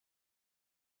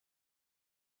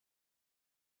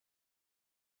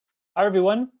Hi,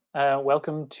 everyone.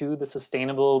 Welcome to the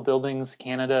Sustainable Buildings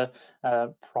Canada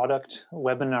product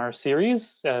webinar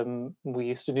series. We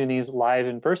used to do these live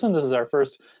in person. This is our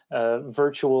first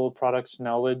virtual product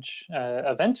knowledge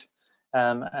event,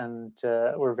 and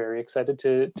we're very excited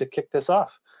to kick this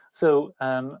off. So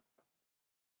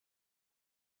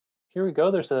here we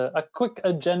go. There's a quick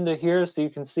agenda here so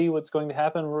you can see what's going to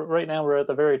happen. Right now, we're at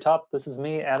the very top. This is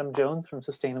me, Adam Jones from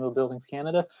Sustainable Buildings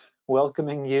Canada,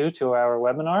 welcoming you to our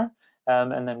webinar.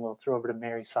 And then we'll throw over to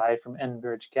Mary Sy from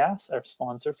Enbridge Gas, our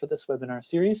sponsor for this webinar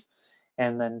series.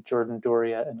 And then Jordan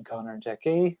Doria and Connor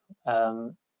Jacquet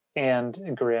and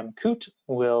Graham Coote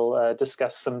will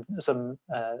discuss some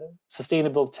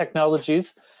sustainable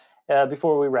technologies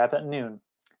before we wrap at noon.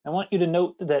 I want you to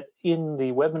note that in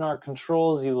the webinar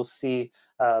controls, you will see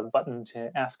a button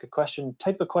to ask a question.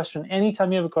 Type a question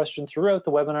anytime you have a question throughout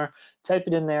the webinar, type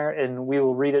it in there and we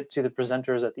will read it to the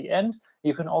presenters at the end.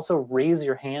 You can also raise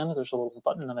your hand. There's a little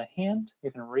button on a hand.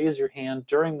 You can raise your hand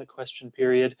during the question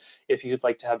period if you'd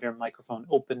like to have your microphone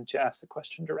open to ask the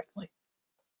question directly.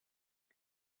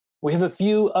 We have a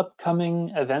few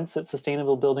upcoming events at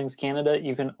Sustainable Buildings Canada.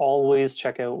 You can always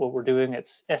check out what we're doing at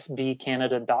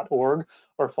sbcanada.org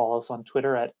or follow us on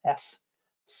Twitter at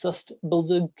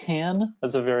 @sustbuildingcan.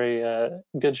 That's a very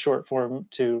good short form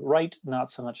to write, not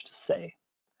so much to say.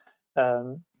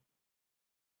 Our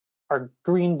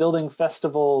Green Building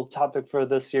Festival topic for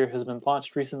this year has been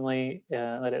launched recently.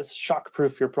 That is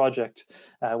shock-proof your project.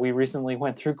 We recently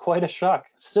went through quite a shock,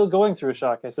 still going through a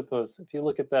shock, I suppose. If you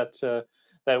look at that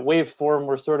waveform,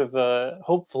 we're sort of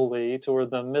hopefully toward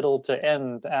the middle to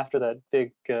end after that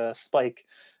big spike.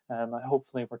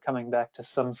 Hopefully we're coming back to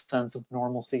some sense of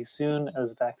normalcy soon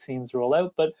as vaccines roll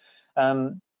out. But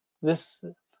the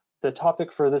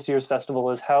topic for this year's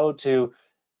festival is how to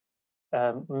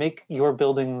make your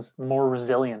buildings more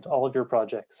resilient, all of your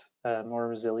projects more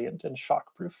resilient and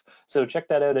shock-proof. So check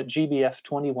that out at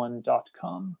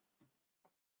gbf21.com.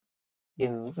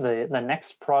 In the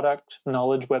next product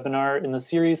knowledge webinar in the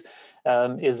series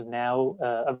is now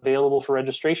available for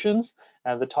registrations.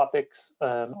 The topics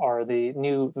are the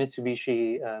new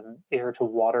Mitsubishi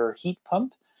air-to-water heat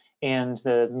pump and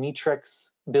the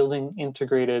Mitrex building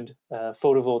integrated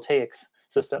photovoltaics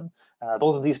system.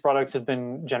 Both of these products have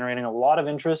been generating a lot of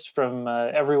interest from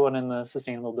everyone in the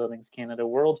Sustainable Buildings Canada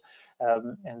world.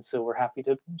 And so we're happy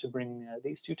to bring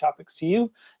these two topics to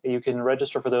you. You can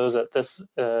register for those at this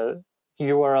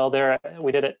URL there.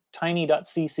 We did it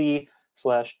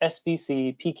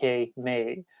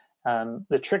tiny.cc/SBCPKMay.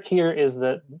 The trick here is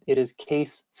that it is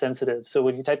case sensitive. So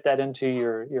when you type that into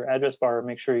your address bar,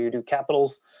 make sure you do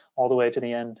capitals all the way to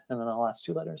the end, and then the last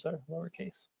two letters are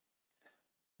lowercase.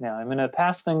 Now I'm going to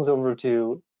pass things over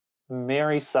to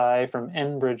Mary Sy from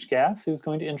Enbridge Gas, who's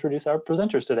going to introduce our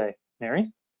presenters today.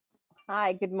 Mary?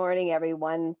 Hi, good morning,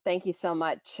 everyone. Thank you so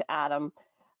much, Adam.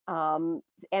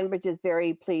 Enbridge is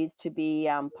very pleased to be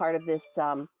part of this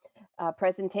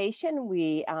presentation.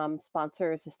 We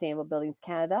sponsor Sustainable Buildings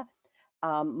Canada.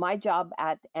 My job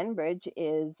at Enbridge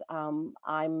is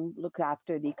I'm look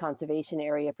after the conservation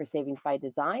area for Savings by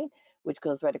Design, which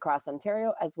goes right across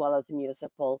Ontario, as well as the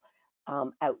municipal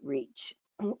outreach.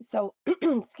 So,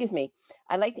 excuse me,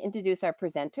 I'd like to introduce our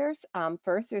presenters.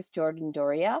 First, there's Jordan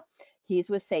Doria. He's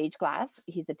with SageGlass.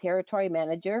 He's the territory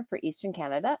manager for Eastern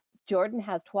Canada. Jordan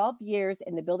has 12 years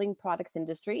in the building products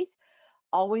industries,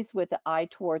 always with an eye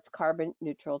towards carbon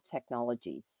neutral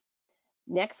technologies.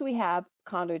 Next, we have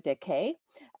Connor Jacquet,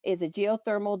 is a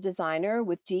geothermal designer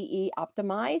with GE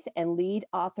Optimize and lead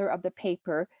author of the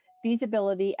paper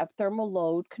Feasibility of Thermal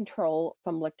Load Control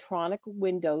from Electronic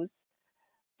Windows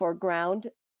for ground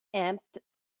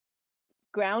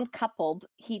coupled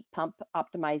heat pump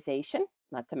optimization.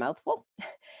 That's a mouthful.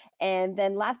 And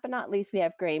then last but not least, we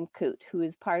have Graham Coote, who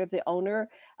is part of the owner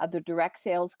of the direct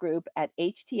sales group at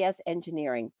HTS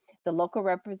Engineering, the local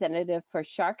representative for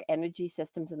SHARC Energy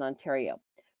Systems in Ontario.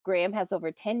 Graham has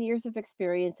over 10 years of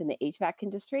experience in the HVAC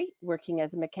industry, working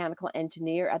as a mechanical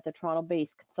engineer at the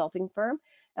Toronto-based consulting firm,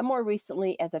 and more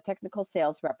recently as a technical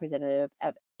sales representative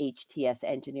of HTS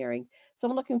Engineering. So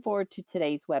I'm looking forward to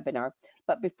today's webinar.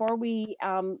 But before we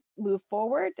move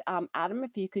forward, Adam,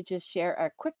 if you could just share a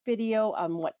quick video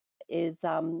on what is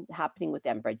happening with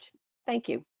Enbridge. Thank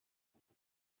you.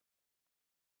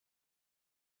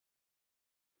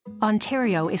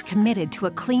 Ontario is committed to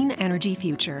a clean energy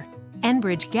future.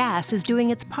 Enbridge Gas is doing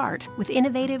its part with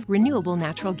innovative renewable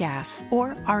natural gas,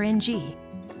 or RNG.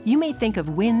 You may think of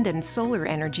wind and solar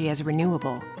energy as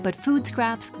renewable, but food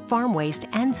scraps, farm waste,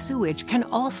 and sewage can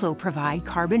also provide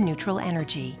carbon-neutral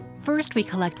energy. First, we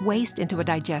collect waste into a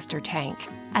digester tank.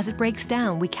 As it breaks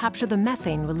down, we capture the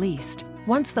methane released.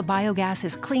 Once the biogas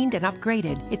is cleaned and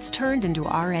upgraded, it's turned into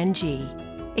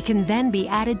RNG. It can then be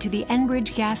added to the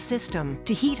Enbridge gas system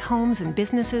to heat homes and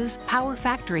businesses, power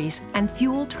factories, and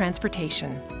fuel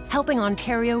transportation, helping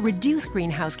Ontario reduce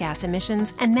greenhouse gas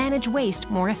emissions and manage waste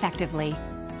more effectively.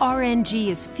 RNG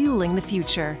is fueling the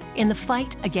future in the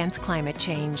fight against climate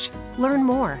change. Learn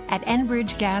more at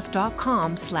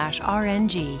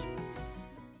enbridgegas.com/RNG.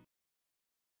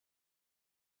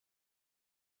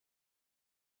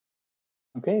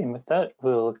 Okay, and with that,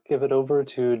 we'll give it over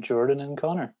to Jordan and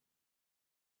Connor.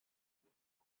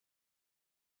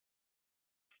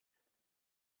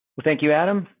 Well, thank you,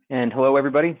 Adam, and hello,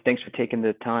 everybody. Thanks for taking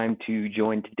the time to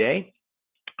join today.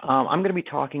 I'm going to be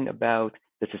talking about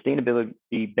the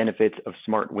sustainability benefits of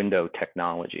smart window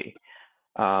technology.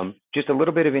 Just a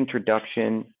little bit of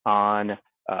introduction on,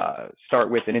 start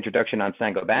with an introduction on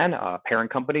Saint-Gobain, a parent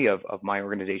company of my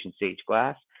organization,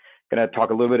 SageGlass. Going to talk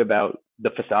a little bit about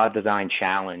the facade design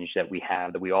challenge that we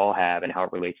have, that we all have, and how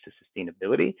it relates to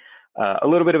sustainability. A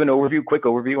little bit of an overview, quick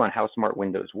overview on how smart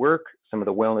windows work, some of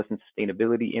the wellness and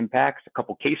sustainability impacts, a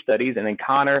couple case studies, and then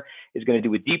Connor is going to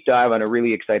do a deep dive on a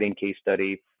really exciting case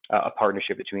study, a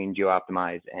partnership between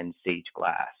GeoOptimize and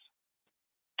SageGlass.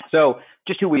 So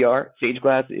just who we are,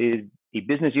 SageGlass is a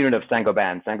business unit of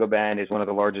Saint-Gobain. Saint-Gobain is one of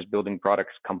the largest building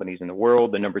products companies in the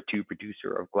world, the #2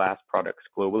 producer of glass products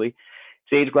globally.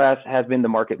 SageGlass has been the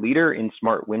market leader in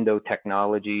smart window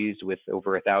technologies with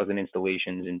over 1,000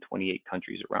 installations in 28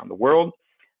 countries around the world.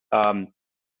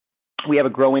 We have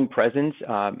a growing presence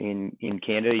in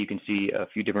Canada. You can see a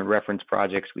few different reference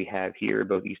projects we have here,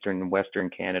 both Eastern and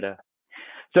Western Canada.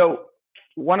 So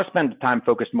want to spend time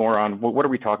focused more on what are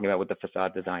we talking about with the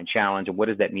facade design challenge and what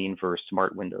does that mean for a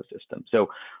smart window system?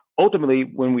 So ultimately,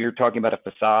 when we are talking about a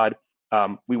facade,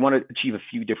 we want to achieve a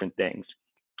few different things.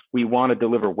 We want to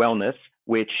deliver wellness,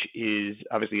 which is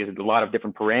obviously a lot of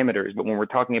different parameters, but when we're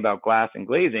talking about glass and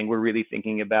glazing, we're really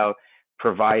thinking about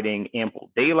providing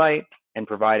ample daylight and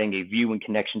providing a view and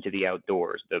connection to the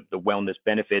outdoors. The wellness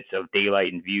benefits of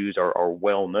daylight and views are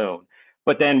well known.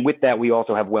 But then with that, we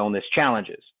also have wellness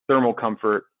challenges, thermal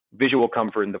comfort, visual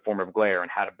comfort in the form of glare, and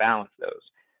how to balance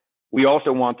those. We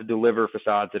also want to deliver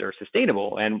facades that are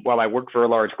sustainable. And while I work for a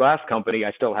large glass company,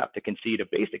 I still have to concede a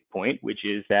basic point, which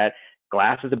is that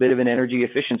glass is a bit of an energy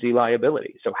efficiency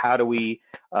liability. So how do we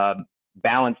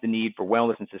balance the need for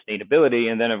wellness and sustainability?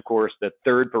 And then, of course, the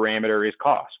third parameter is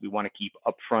cost. We want to keep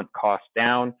upfront costs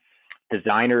down.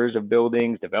 Designers of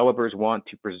buildings, developers want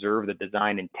to preserve the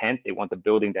design intent. They want the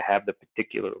building to have the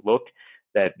particular look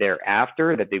that they're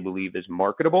after, that they believe is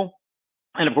marketable.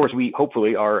 And of course, we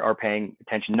hopefully are paying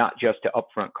attention not just to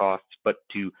upfront costs, but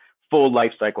to full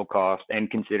life cycle costs and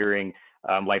considering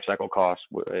life cycle costs,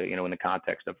 in the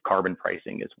context of carbon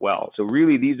pricing as well. So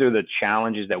really, these are the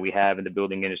challenges that we have in the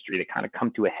building industry that kind of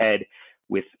come to a head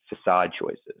with facade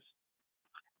choices.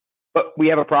 But we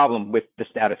have a problem with the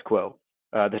status quo.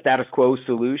 The status quo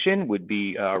solution would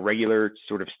be regular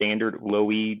sort of standard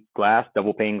low-E glass,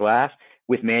 double pane glass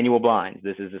with manual blinds.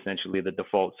 This is essentially the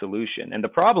default solution. And the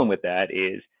problem with that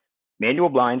is manual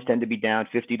blinds tend to be down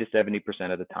 50 to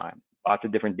 70% of the time. Lots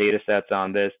of different data sets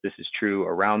on this. This is true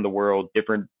around the world,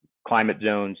 different climate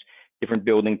zones, different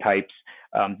building types.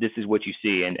 This is what you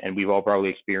see, and we've all probably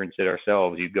experienced it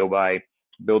ourselves. You go by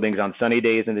buildings on sunny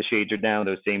days and the shades are down,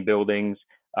 those same buildings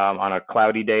on a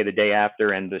cloudy day, the day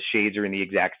after, and the shades are in the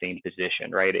exact same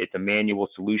position, right? It's a manual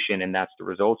solution, and that's the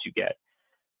results you get.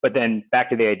 But then back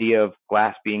to the idea of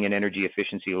glass being an energy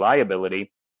efficiency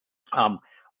liability, on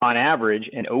average,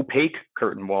 an opaque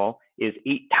curtain wall is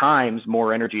 8 times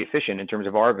more energy efficient in terms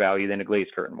of R value than a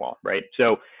glazed curtain wall, right?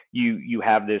 So you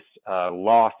have this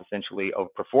loss essentially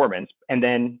of performance, and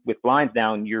then with blinds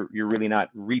down, you're really not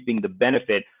reaping the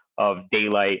benefit of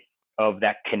daylight, of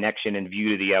that connection and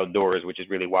view to the outdoors, which is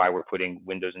really why we're putting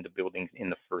windows into buildings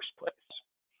in the first place.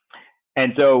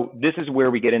 And so this is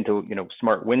where we get into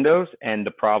smart windows and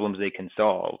the problems they can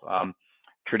solve.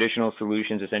 Traditional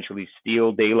solutions essentially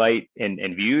steal daylight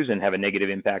and views and have a negative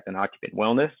impact on occupant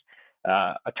wellness.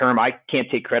 A term I can't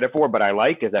take credit for, but I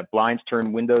like, is that blinds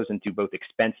turn windows into both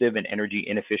expensive and energy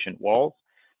inefficient walls.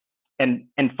 And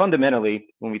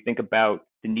fundamentally, when we think about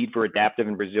the need for adaptive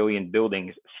and resilient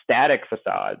buildings, static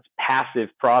facades, passive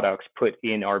products put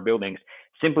in our buildings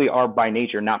simply are by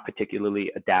nature not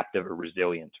particularly adaptive or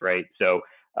resilient, right? So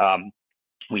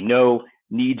we know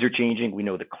needs are changing. We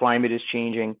know the climate is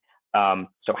changing.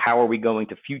 So how are we going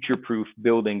to future-proof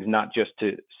buildings, not just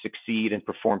to succeed and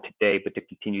perform today, but to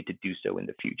continue to do so in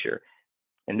the future?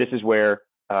 And this is where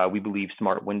we believe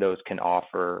smart windows can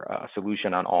offer a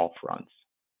solution on all fronts.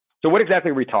 So what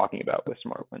exactly are we talking about with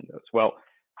smart windows? Well,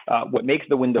 what makes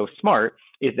the window smart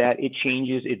is that it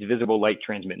changes its visible light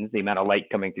transmittance, the amount of light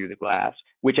coming through the glass,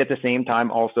 which at the same time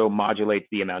also modulates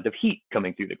the amount of heat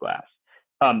coming through the glass.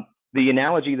 The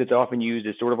analogy that's often used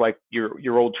is sort of like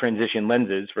your old transition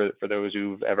lenses for those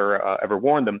who've ever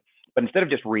worn them. But instead of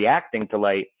just reacting to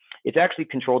light, it's actually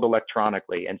controlled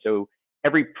electronically. And so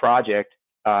every project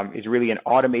is really an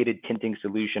automated tinting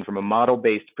solution from a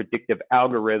model-based predictive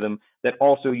algorithm that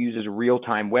also uses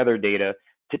real-time weather data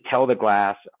to tell the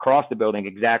glass across the building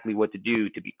exactly what to do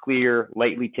to be clear,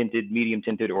 lightly tinted, medium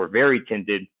tinted, or very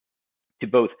tinted, to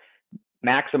both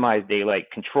maximize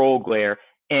daylight, control glare,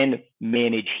 and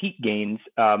manage heat gains,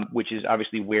 which is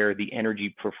obviously where the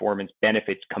energy performance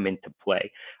benefits come into play.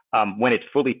 When it's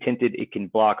fully tinted, it can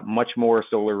block much more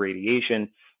solar radiation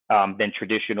than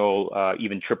traditional,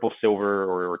 even triple silver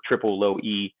or triple low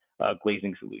E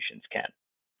glazing solutions can.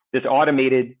 This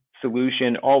automated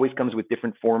solution always comes with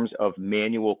different forms of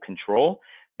manual control.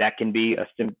 That can be a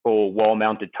simple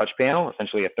wall-mounted touch panel,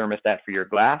 essentially a thermostat for your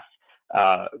glass,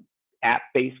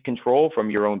 app-based control from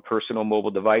your own personal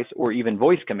mobile device, or even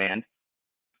voice command,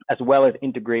 as well as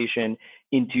integration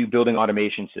into building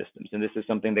automation systems. And this is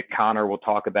something that Connor will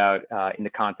talk about in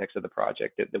the context of the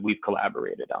project that we've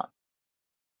collaborated on.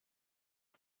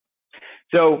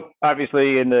 So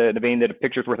obviously, in the vein that a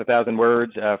picture's worth 1,000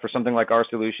 words, for something like our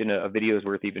solution, a video is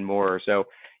worth even more. So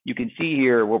you can see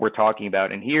here what we're talking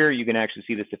about. And here you can actually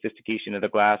see the sophistication of the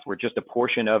glass, where just a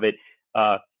portion of it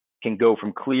can go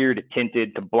from clear to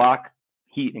tinted to block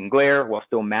heat and glare while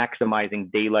still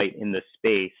maximizing daylight in the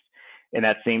space. And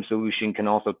that same solution can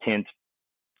also tint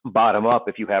bottom up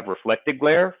if you have reflected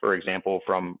glare, for example,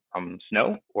 from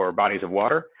snow or bodies of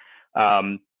water.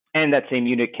 And that same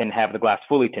unit can have the glass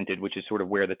fully tinted, which is sort of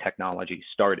where the technology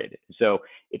started. So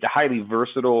it's a highly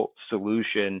versatile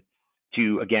solution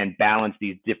to, again, balance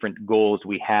these different goals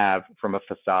we have from a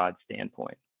facade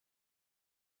standpoint.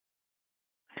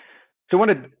 So I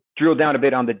want to drill down a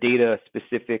bit on the data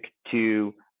specific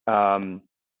to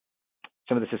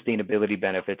some of the sustainability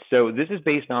benefits. So this is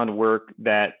based on work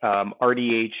that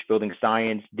RDH Building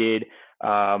Science did,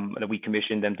 that we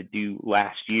commissioned them to do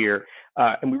last year.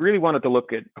 And we really wanted to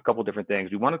look at a couple different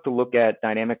things. We wanted to look at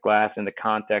dynamic glass in the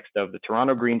context of the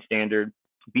Toronto Green Standard,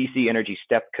 BC Energy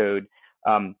Step Code,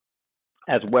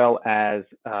 as well as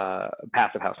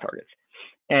passive house targets.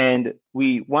 And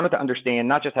we wanted to understand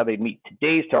not just how they meet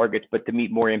today's targets, but to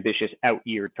meet more ambitious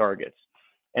out-year targets.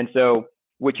 And so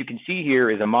what you can see here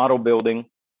is a model building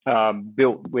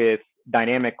built with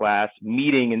dynamic glass,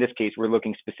 meeting, in this case, we're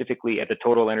looking specifically at the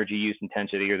total energy use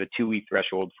intensity, or the 2E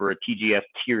threshold, for a TGS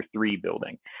Tier 3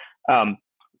 building.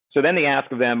 So then the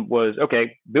ask of them was,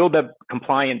 okay, build a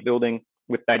compliant building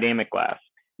with dynamic glass.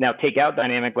 Now take out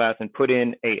dynamic glass and put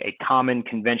in a common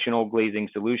conventional glazing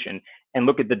solution and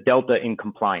look at the delta in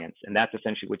compliance. And that's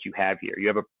essentially what you have here. You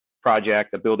have a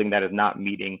project, a building that is not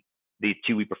meeting the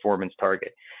 2E performance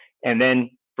target. And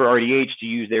then for RDH to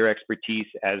use their expertise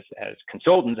as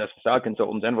consultants, as facade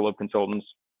consultants, envelope consultants,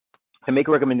 to make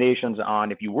recommendations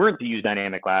on, if you weren't to use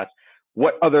dynamic glass,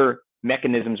 what other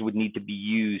mechanisms would need to be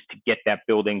used to get that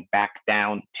building back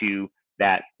down to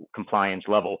that compliance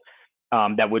level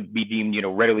that would be deemed,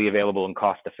 readily available and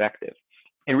cost effective.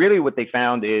 And really what they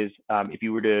found is if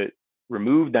you were to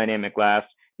remove dynamic glass,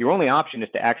 your only option is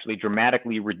to actually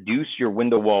dramatically reduce your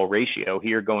window wall ratio,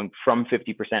 here going from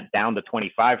 50% down to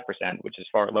 25%, which is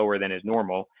far lower than is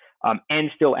normal,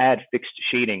 and still add fixed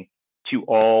shading to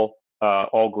all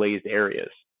glazed areas.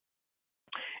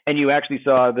 And you actually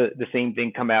saw the same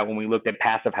thing come out when we looked at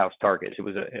passive house targets. It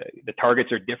was the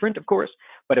targets are different, of course,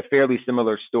 but a fairly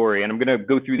similar story. And I'm going to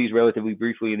go through these relatively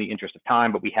briefly in the interest of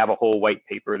time, but we have a whole white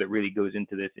paper that really goes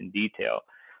into this in detail.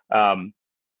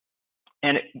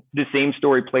 And the same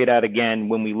story played out again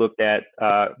when we looked at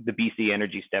the BC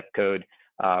Energy Step Code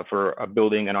for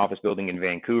an office building in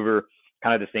Vancouver.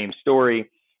 Kind of the same story.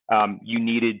 You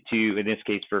needed to, in this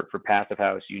case for passive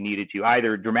house, you needed to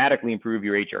either dramatically improve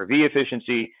your HRV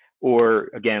efficiency or,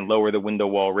 again, lower the window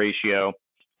wall ratio.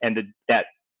 And that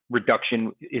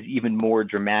reduction is even more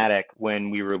dramatic when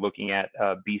we were looking at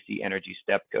BC Energy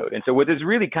Step Code. And so what this is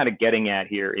really kind of getting at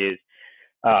here is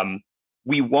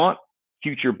we want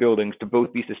future buildings to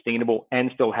both be sustainable and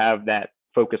still have that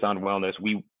focus on wellness.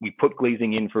 We put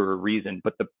glazing in for a reason,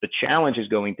 but the challenge is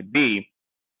going to be,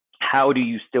 how do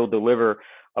you still deliver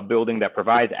a building that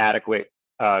provides adequate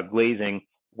glazing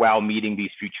while meeting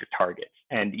these future targets?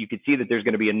 And you can see that there's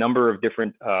going to be a number of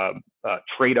different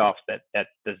trade-offs that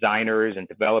designers and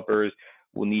developers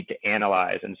will need to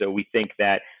analyze. And so we think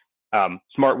that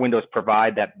smart windows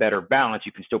provide that better balance.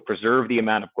 You can still preserve the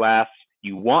amount of glass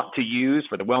you want to use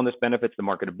for the wellness benefits, the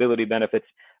marketability benefits,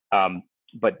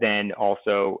 but then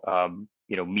also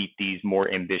meet these more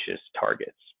ambitious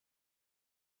targets.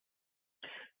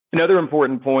 Another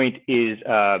important point is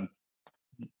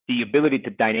the ability to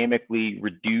dynamically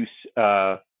reduce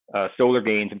solar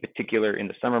gains, in particular in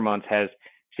the summer months, has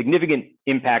significant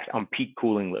impacts on peak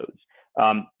cooling loads.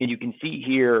 And you can see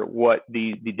here what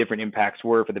the different impacts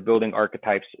were for the building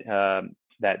archetypes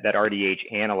that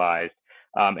RDH analyzed.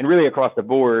 And really across the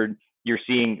board, you're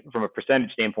seeing, from a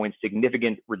percentage standpoint,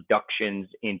 significant reductions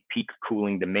in peak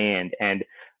cooling demand. And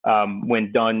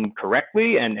when done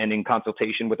correctly and in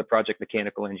consultation with a project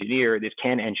mechanical engineer, this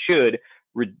can and should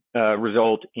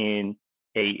result in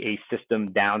a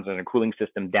system downsizing, a cooling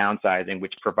system downsizing,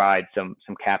 which provides some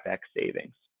CapEx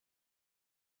savings.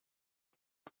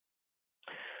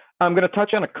 I'm going to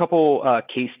touch on a couple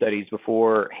case studies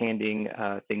before handing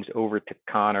things over to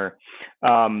Connor.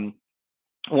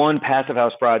 One passive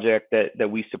house project that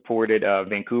we supported,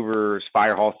 Vancouver's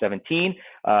Fire Hall 17,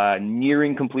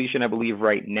 nearing completion, I believe,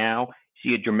 right now.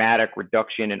 See a dramatic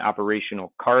reduction in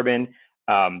operational carbon.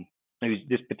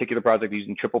 This particular project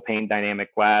using triple pane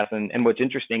dynamic glass. And what's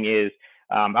interesting is,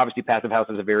 obviously, passive house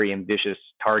is a very ambitious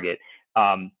target.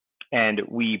 And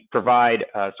we provide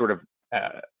sort of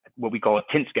what we call a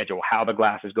tint schedule, how the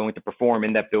glass is going to perform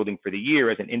in that building for the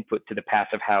year as an input to the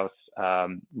passive house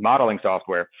modeling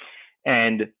software.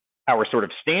 And our sort of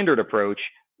standard approach,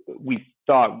 we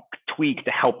thought tweaked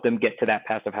to help them get to that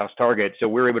passive house target. So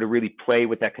we're able to really play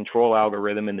with that control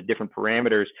algorithm and the different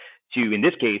parameters to, in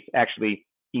this case, actually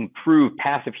improve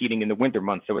passive heating in the winter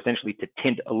months. So essentially to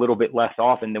tint a little bit less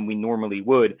often than we normally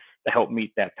would to help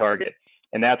meet that target.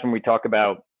 And that's when we talk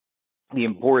about the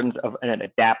importance of an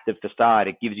adaptive facade.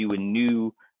 It gives you a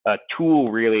new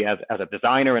tool really as a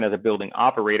designer and as a building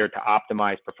operator to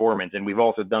optimize performance. And we've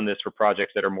also done this for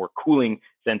projects that are more cooling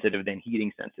sensitive than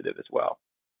heating sensitive as well.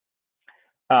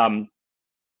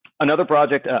 Another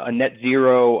project, a net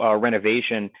zero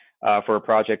renovation for a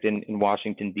project in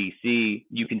Washington, DC.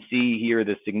 You can see here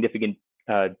the significant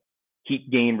heat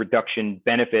gain reduction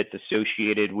benefits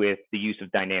associated with the use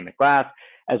of dynamic glass,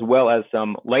 as well as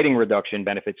some lighting reduction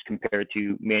benefits compared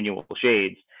to manual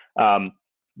shades.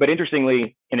 But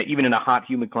interestingly, even in a hot,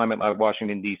 humid climate like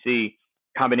Washington, DC,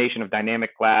 combination of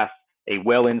dynamic glass, a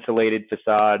well-insulated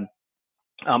facade,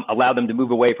 allowed them to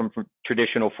move away from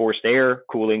traditional forced air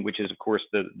cooling, which is, of course,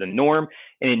 the norm,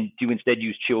 and to instead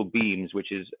use chilled beams,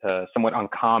 which is somewhat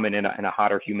uncommon in a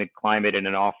hotter, humid climate in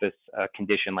an office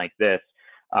condition like this.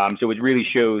 So it really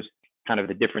shows kind of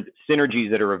the different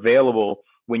synergies that are available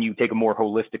when you take a more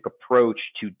holistic approach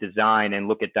to design and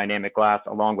look at dynamic glass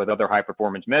along with other high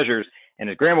performance measures. And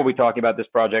as Graham will be talking about this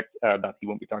project, he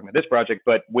won't be talking about this project,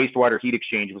 but wastewater heat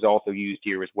exchange was also used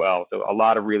here as well. So a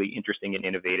lot of really interesting and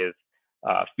innovative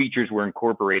features were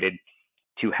incorporated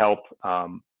to help,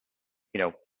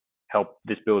 help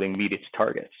this building meet its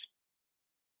targets.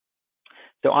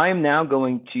 So I am now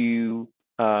going to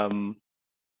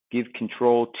give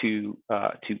control to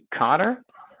Connor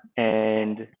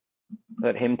and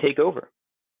let him take over.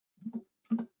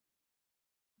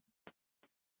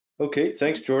 Okay,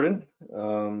 thanks, Jordan.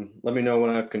 Let me know when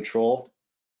I have control,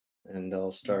 and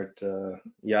I'll start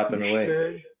yapping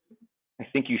away. I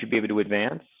think you should be able to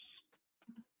advance.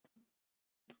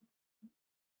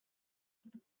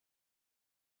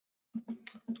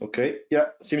 Okay, yeah,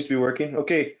 seems to be working.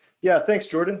 Okay, yeah, thanks,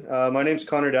 Jordan. My name's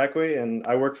Connor Dacquay, and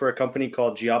I work for a company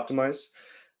called G-Optimize.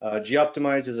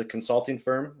 G-Optimize is a consulting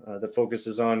firm that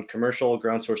focuses on commercial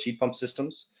ground source heat pump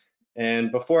systems.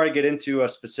 And before I get into a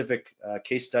specific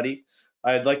case study,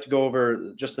 I'd like to go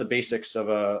over just the basics of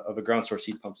a ground source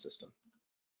heat pump system.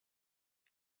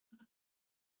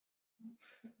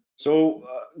 So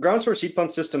ground source heat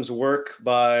pump systems work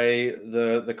by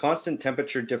the constant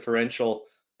temperature differential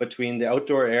between the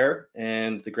outdoor air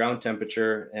and the ground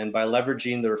temperature, and by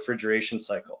leveraging the refrigeration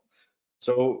cycle.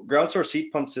 So ground source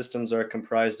heat pump systems are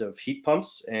comprised of heat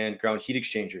pumps and ground heat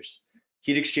exchangers.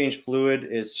 Heat exchange fluid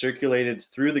is circulated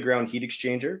through the ground heat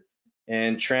exchanger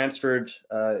and transferred,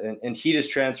 and heat is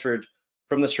transferred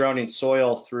from the surrounding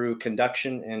soil through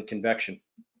conduction and convection.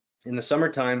 In the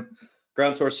summertime,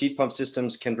 ground source heat pump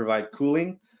systems can provide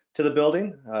cooling to the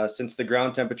building since the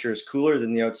ground temperature is cooler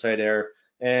than the outside air.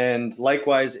 And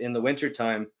likewise, in the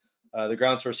wintertime, the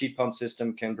ground source heat pump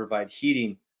system can provide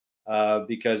heating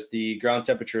because the ground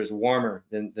temperature is warmer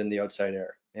than the outside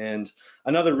air. And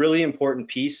another really important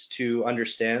piece to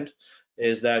understand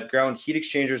is that ground heat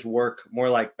exchangers work more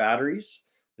like batteries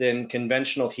than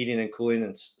conventional heating and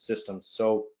cooling systems.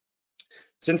 So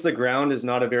since the ground is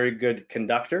not a very good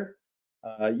conductor,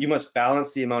 you must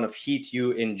balance the amount of heat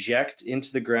you inject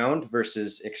into the ground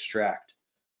versus extract.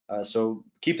 So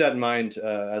keep that in mind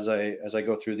as I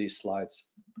go through these slides.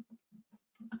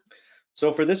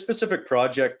 So for this specific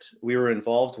project we were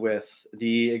involved with,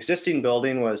 the existing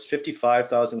building was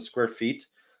 55,000 square feet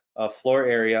of floor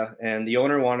area, and the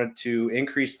owner wanted to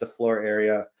increase the floor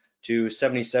area to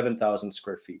 77,000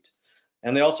 square feet.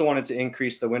 And they also wanted to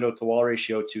increase the window to wall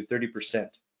ratio to 30%.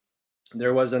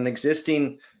 There was an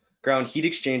existing ground heat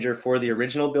exchanger for the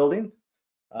original building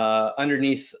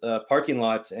underneath a parking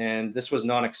lot, and this was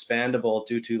non-expandable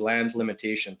due to land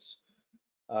limitations.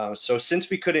 So since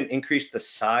we couldn't increase the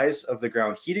size of the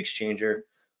ground heat exchanger,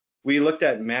 we looked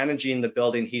at managing the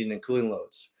building heating and cooling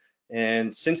loads.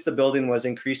 And since the building was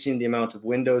increasing the amount of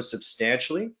windows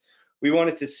substantially, we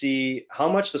wanted to see how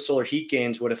much the solar heat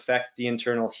gains would affect the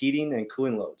internal heating and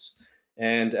cooling loads.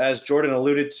 And as Jordan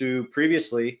alluded to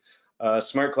previously,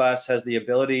 SmartGlass has the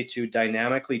ability to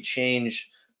dynamically change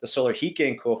the solar heat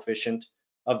gain coefficient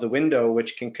of the window,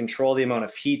 which can control the amount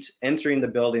of heat entering the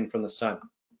building from the sun.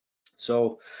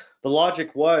 So the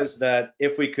logic was that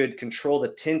if we could control the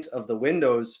tint of the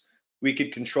windows, we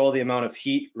could control the amount of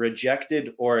heat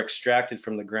rejected or extracted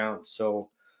from the ground. So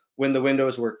when the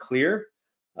windows were clear,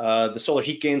 the solar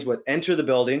heat gains would enter the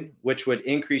building, which would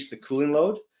increase the cooling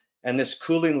load, and this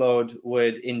cooling load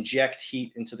would inject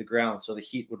heat into the ground, so the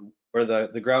heat would, or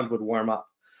the ground would warm up.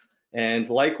 And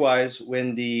likewise,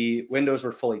 when the windows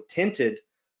were fully tinted,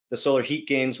 the solar heat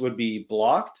gains would be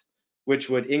blocked, which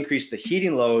would increase the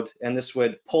heating load, and this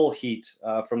would pull heat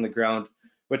from the ground,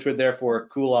 which would therefore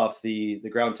cool off the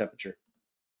ground temperature.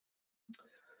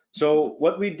 So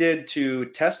what we did to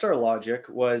test our logic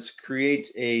was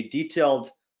create a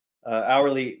detailed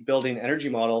hourly building energy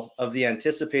model of the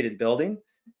anticipated building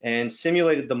and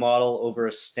simulated the model over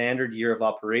a standard year of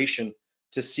operation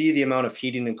to see the amount of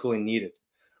heating and cooling needed.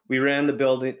 We ran the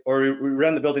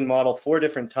building model 4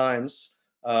 different times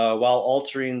while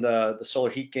altering the solar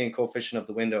heat gain coefficient of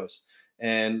the windows.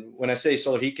 And when I say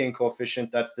solar heat gain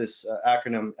coefficient, that's this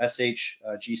acronym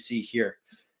SHGC here.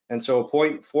 And so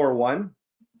 0.41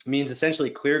 means essentially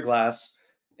clear glass.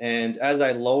 And as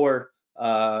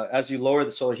you lower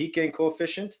the solar heat gain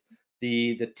coefficient,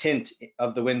 the tint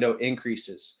of the window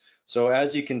increases. So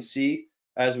as you can see,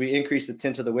 as we increase the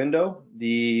tint of the window,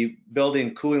 the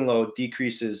building cooling load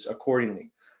decreases accordingly.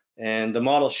 And the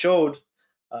model showed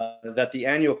that the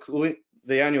annual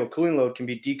cooling load can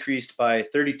be decreased by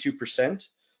 32%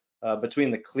 between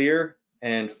the clear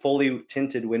and fully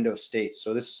tinted window states.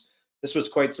 So this was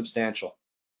quite substantial.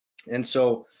 And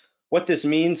so what this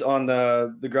means on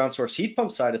the ground source heat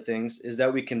pump side of things is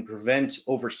that we can prevent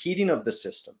overheating of the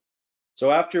system. So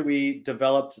after we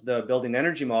developed the building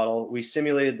energy model, we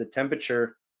simulated the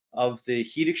temperature of the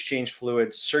heat exchange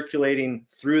fluid circulating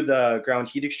through the ground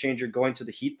heat exchanger going to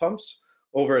the heat pumps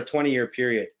over a 20-year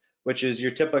period, which is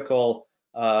your typical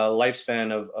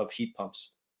lifespan of heat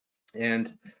pumps.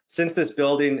 And since this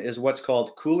building is what's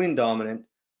called cooling dominant,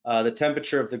 the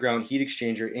temperature of the ground heat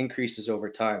exchanger increases over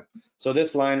time. So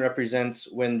this line represents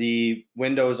when the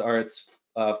windows are its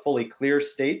fully clear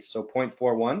state, so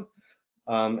 0.41.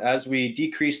 As we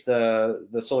decrease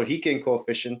the solar heat gain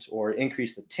coefficient or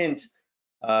increase the tint,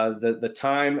 the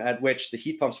time at which the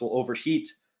heat pumps will overheat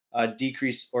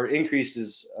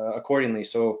increases accordingly.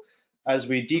 So as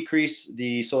we decrease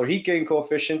the solar heat gain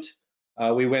coefficient,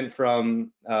 we went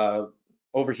from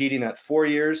overheating at 4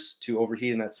 years to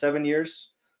overheating at 7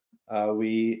 years.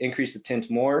 We increase the tint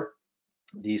more,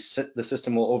 the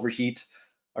system will overheat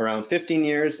around 15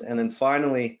 years, and then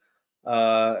finally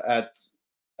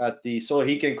at the solar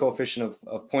heat gain coefficient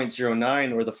of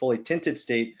 0.09 or the fully tinted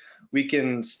state, we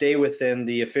can stay within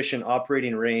the efficient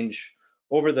operating range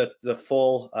over the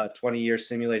full 20-year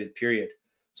simulated period.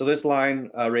 So this line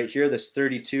right here, this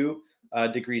 32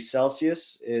 degrees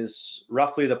Celsius, is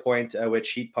roughly the point at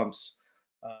which heat pumps,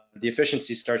 the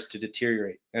efficiency starts to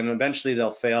deteriorate, and eventually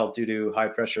they'll fail due to high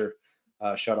pressure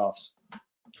shutoffs.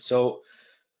 So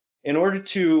in order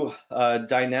to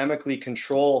dynamically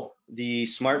control the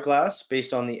SmartGlass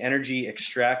based on the energy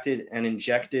extracted and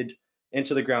injected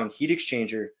into the ground heat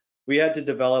exchanger, we had to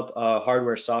develop a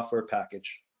hardware software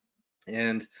package.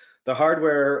 And the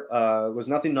hardware was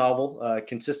nothing novel,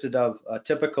 consisted of a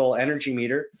typical energy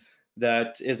meter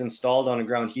that is installed on a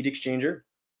ground heat exchanger.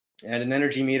 And an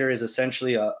energy meter is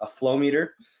essentially a flow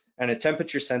meter and a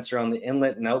temperature sensor on the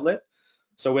inlet and outlet.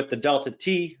 So with the delta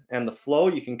T and the flow,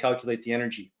 you can calculate the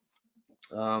energy.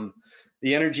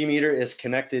 The energy meter is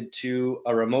connected to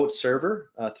a remote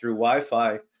server through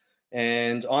Wi-Fi,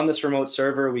 and on this remote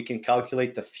server we can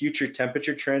calculate the future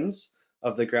temperature trends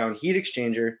of the ground heat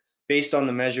exchanger based on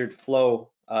the measured flow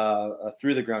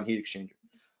through the ground heat exchanger.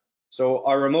 So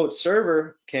our remote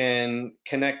server can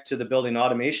connect to the building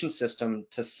automation system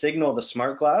to signal the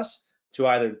smart glass to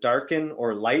either darken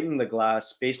or lighten the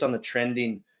glass based on the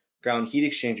trending ground heat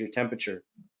exchanger temperature.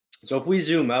 So if we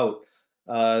zoom out,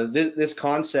 this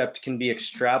concept can be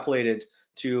extrapolated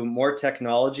to more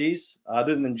technologies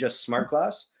other than just smart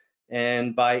glass.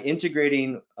 And by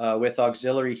integrating with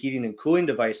auxiliary heating and cooling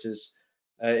devices,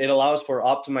 it allows for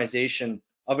optimization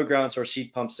of a ground source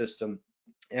heat pump system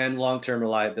and long-term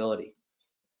reliability.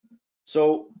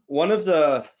 So one of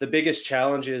the biggest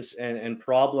challenges and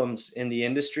problems in the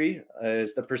industry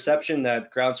is the perception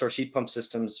that ground source heat pump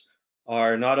systems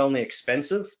are not only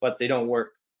expensive, but they don't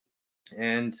work.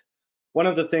 And one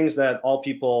of the things that all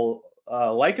people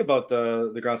like about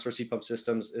the ground source heat pump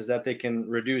systems is that they can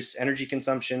reduce energy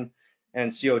consumption and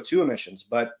CO2 emissions.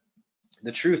 But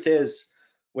the truth is,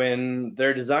 when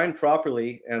they're designed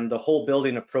properly and the whole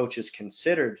building approach is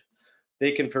considered,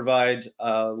 they can provide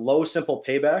low, simple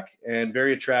payback and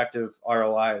very attractive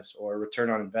ROIs, or return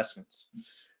on investments.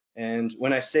 And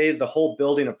when I say the whole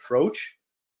building approach,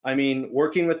 I mean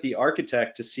working with the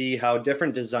architect to see how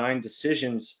different design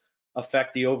decisions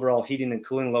affect the overall heating and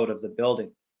cooling load of the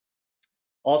building.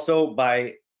 Also,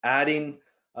 by adding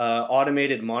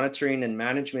automated monitoring and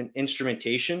management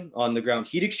instrumentation on the ground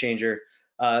heat exchanger,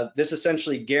 this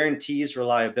essentially guarantees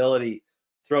reliability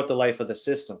throughout the life of the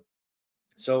system.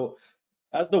 So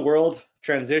as the world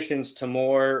transitions to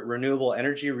more renewable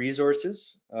energy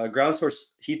resources, ground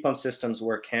source heat pump systems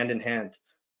work hand in hand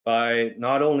by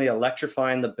not only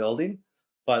electrifying the building,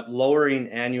 but lowering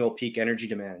annual peak energy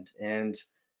demand. And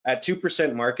at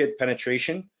 2% market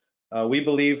penetration, we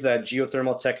believe that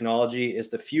geothermal technology is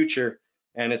the future,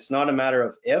 and it's not a matter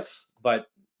of if, but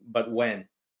when.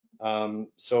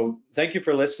 So thank you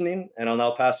for listening, and I'll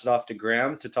now pass it off to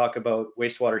Graham to talk about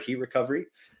wastewater heat recovery.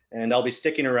 And I'll be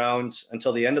sticking around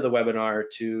until the end of the webinar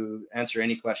to answer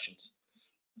any questions.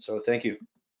 So thank you.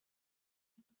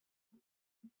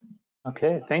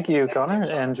 Okay, thank you, Connor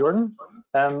and Jordan.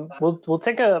 We'll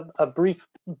take a brief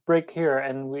break here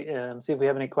and we see if we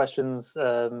have any questions.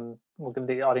 We'll give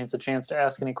the audience a chance to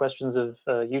ask any questions of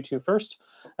you two first.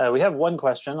 We have one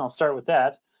question. I'll start with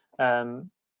that from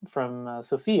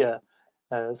Sophia.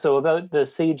 So about the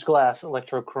SageGlass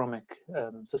electrochromic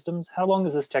systems, how long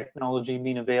has this technology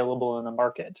been available in the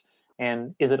market?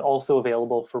 And is it also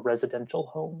available for residential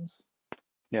homes?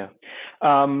 Yeah,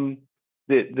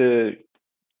 the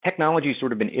technology's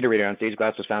sort of been iterated on.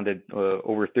 SageGlass was founded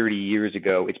over 30 years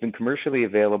ago. It's been commercially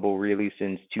available really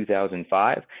since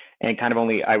 2005, and kind of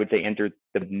only, I would say, entered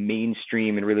the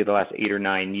mainstream in really the last 8 or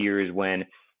 9 years, when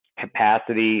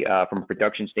capacity from a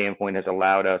production standpoint has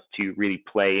allowed us to really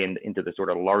play into the sort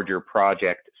of larger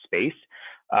project space.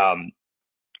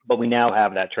 But we now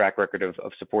have that track record of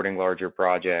supporting larger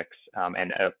projects,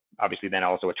 and obviously then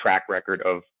also a track record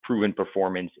of proven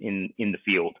performance in the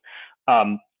field.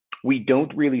 We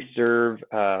don't really serve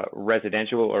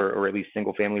residential or at least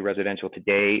single family residential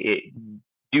today. It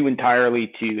due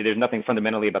entirely to, there's nothing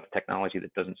fundamentally about the technology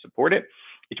that doesn't support it.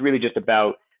 It's really just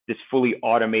about this fully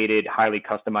automated, highly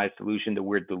customized solution that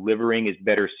we're delivering is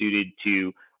better suited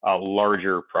to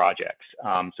larger projects.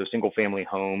 So single family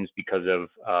homes, because of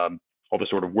all the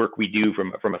sort of work we do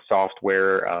from a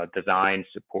software design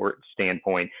support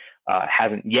standpoint,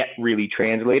 hasn't yet really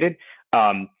translated.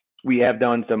 We have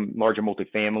done some larger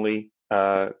multifamily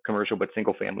commercial, but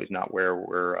single family is not where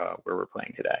we're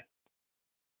playing today.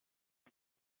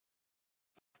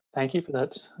 Thank you for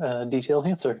that detailed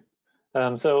answer.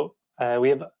 So we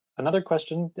have another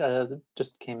question that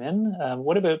just came in.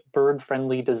 What about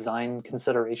bird-friendly design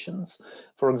considerations?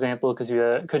 For example, could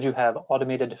you have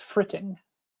automated fritting?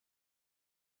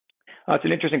 It's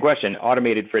an interesting question,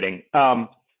 automated fritting.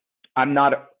 I'm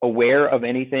not aware of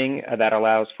anything that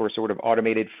allows for sort of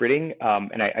automated fritting.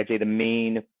 And I'd say the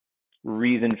main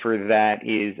reason for that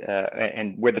is,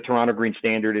 and where the Toronto Green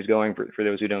Standard is going, for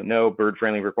those who don't know,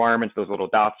 bird-friendly requirements, those little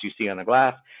dots you see on the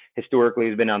glass, historically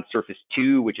has been on surface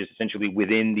 2, which is essentially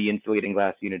within the insulating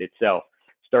glass unit itself.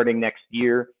 Starting next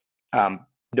year,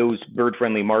 those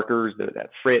bird-friendly markers, that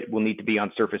frit, will need to be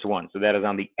on surface 1. So that is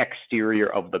on the exterior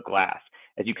of the glass.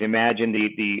 As you can imagine,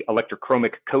 the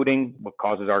electrochromic coating, what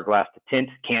causes our glass to tint,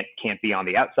 can't be on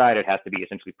the outside. It has to be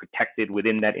essentially protected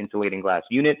within that insulating glass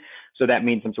unit. So that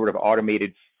means some sort of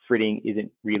automated fritting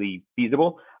isn't really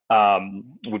feasible.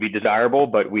 Would be desirable,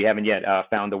 but we haven't yet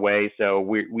found a way. So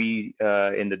we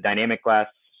in the dynamic glass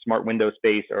smart window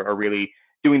space are really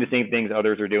doing the same things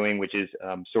others are doing, which is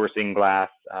sourcing glass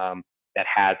that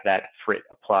has that frit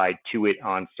applied to it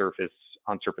on surface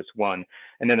 1.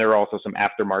 And then there are also some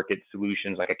aftermarket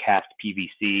solutions like a cast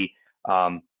PVC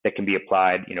that can be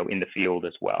applied, in the field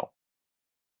as well.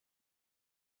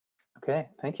 Okay,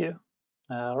 thank you.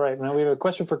 All right, now we have a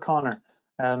question for Connor.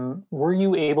 Were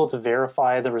you able to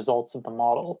verify the results of the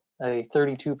model? A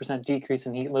 32% decrease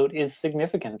in heat load is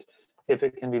significant if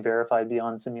it can be verified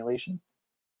beyond simulation.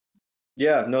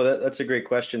 Yeah, no, that's a great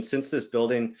question. Since this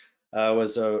building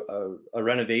was a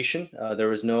renovation, there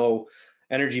was no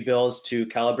energy bills to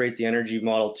calibrate the energy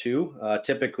model to.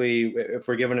 Typically, if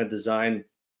we're given a design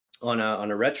on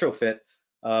a retrofit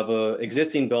of an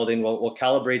existing building, we'll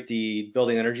calibrate the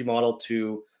building energy model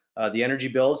to the energy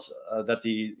bills that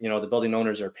the building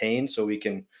owners are paying, so we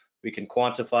can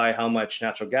quantify how much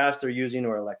natural gas they're using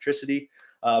or electricity.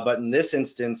 But in this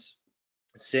instance,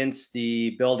 since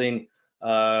the building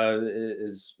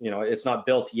it's not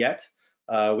built yet,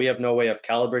 we have no way of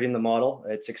calibrating the model.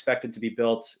 It's expected to be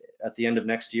built at the end of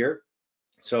next year.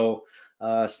 So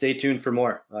stay tuned for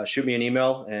more. Shoot me an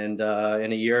email, and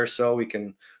in a year or so, we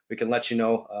can let you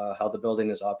know how the building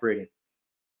is operating.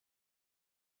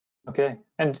 Okay,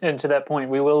 and to that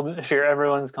point, we will share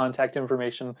everyone's contact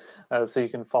information so you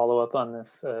can follow up on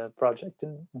this project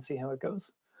and see how it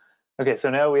goes. Okay, so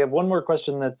now we have one more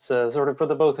question that's sort of for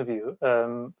the both of you.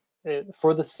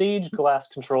 For the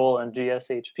SageGlass control and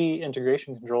GSHP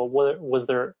integration control, was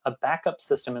there a backup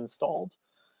system installed?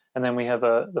 And then we have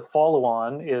the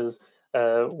follow-on is,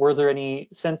 were there any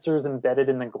sensors embedded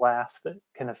in the glass that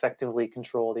can effectively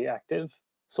control the active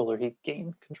solar heat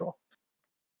gain control?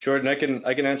 Jordan,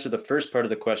 I can answer the first part of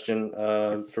the question.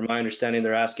 From my understanding,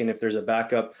 they're asking if there's a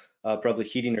backup, probably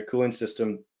heating or cooling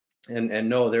system. And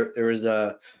no, there is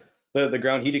a the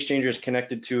ground heat exchanger is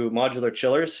connected to modular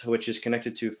chillers, which is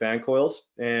connected to fan coils.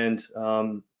 And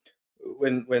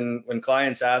when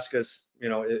clients ask us,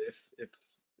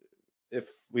 if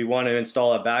we want to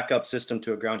install a backup system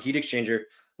to a ground heat exchanger,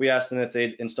 we ask them if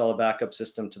they'd install a backup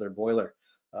system to their boiler.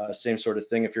 Same sort of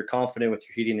thing. If you're confident with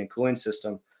your heating and cooling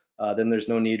system, then there's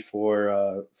no need for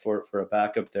a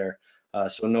backup there.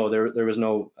 So no, there was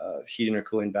no heating or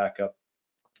cooling backup.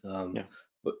 Yeah.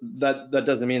 But that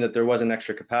doesn't mean that there wasn't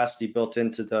extra capacity built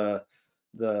into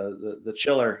the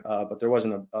chiller, but there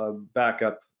wasn't a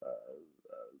backup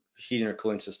heating or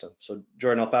cooling system. So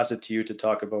Jordan, I'll pass it to you to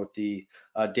talk about the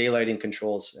daylighting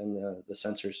controls and the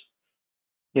sensors.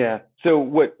 Yeah, so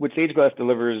what SageGlass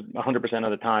delivers 100%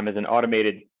 of the time is an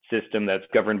automated system that's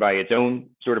governed by its own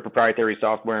sort of proprietary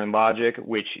software and logic,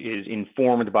 which is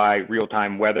informed by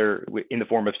real-time weather in the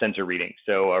form of sensor readings.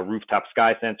 So a rooftop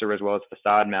sky sensor as well as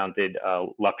facade-mounted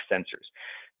lux sensors.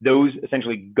 Those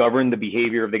essentially govern the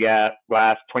behavior of the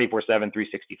glass 24/7,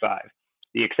 365.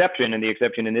 The exception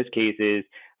in this case is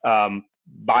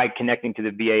by connecting to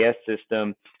the BAS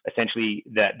system, essentially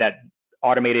that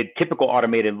typical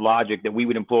automated logic that we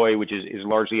would employ, which is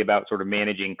largely about sort of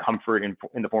managing comfort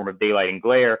in the form of daylight and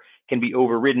glare, can be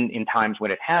overridden in times when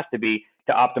it has to be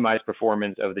to optimize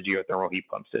performance of the geothermal heat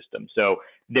pump system. So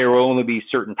there will only be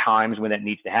certain times when that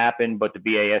needs to happen, but the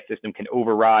BAS system can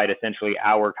override essentially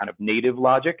our kind of native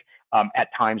logic at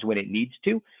times when it needs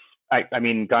to. I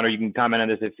mean, Connor, you can comment on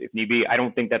this if need be. I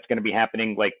don't think that's going to be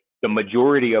happening like the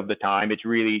majority of the time. It's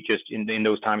really just in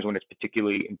those times when it's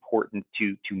particularly important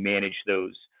to manage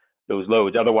those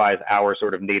loads. Otherwise, our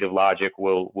sort of native logic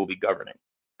will be governing.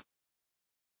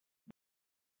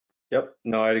 Yep,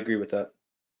 no, I'd agree with that.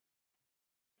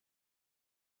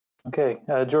 Okay,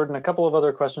 Jordan, a couple of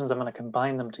other questions. I'm going to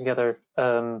combine them together.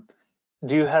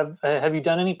 Do you have you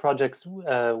done any projects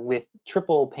with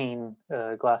triple pane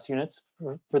glass units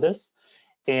for this?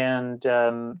 And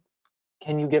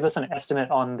can you give us an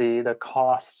estimate on the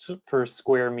cost per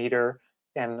square meter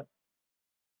and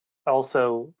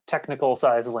also technical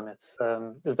size limits?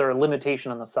 Is there a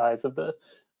limitation on the size of the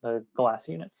glass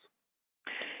units?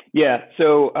 Yeah,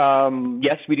 so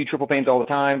yes, we do triple panes all the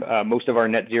time. Most of our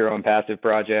net zero and passive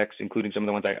projects, including some of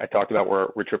the ones I talked about,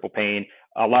 were triple pane.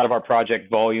 A lot of our project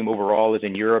volume overall is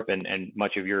in Europe, and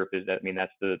much of Europe is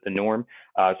that's the norm.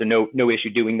 So no issue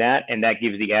doing that, and that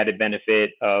gives the added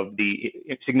benefit of the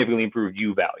significantly improved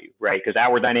U value, right? Because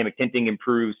our dynamic tinting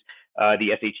improves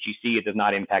the SHGC, it does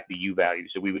not impact the U value.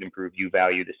 So we would improve U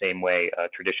value the same way a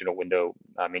traditional window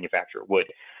manufacturer would.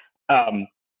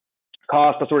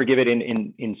 Cost, I'll sort of give it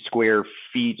in square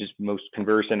feet, just most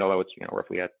conversant, although it's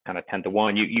roughly at kind of 10 to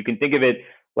 1. You can think of it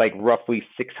like roughly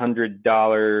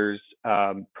 $600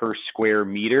 per square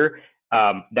meter.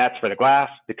 That's for the glass,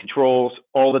 the controls,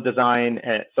 all the design,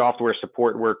 software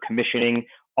support work, commissioning,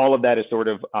 all of that is sort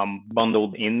of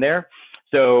bundled in there.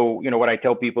 So what I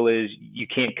tell people is you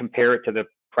can't compare it to the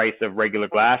price of regular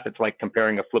glass. It's like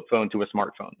comparing a flip phone to a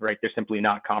smartphone, right? They're simply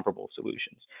not comparable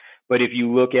solutions. But if you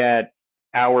look at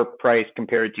our price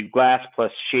compared to glass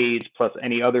plus shades plus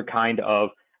any other kind of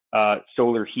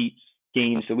solar heat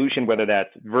gain solution, whether that's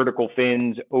vertical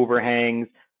fins, overhangs,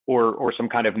 or some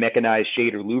kind of mechanized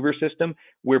shade or louver system,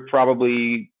 we're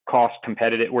probably cost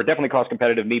competitive. We're definitely cost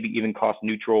competitive, maybe even cost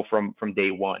neutral from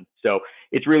day one. So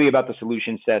it's really about the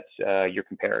solution sets you're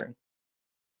comparing.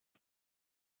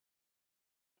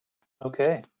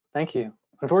 Okay, thank you.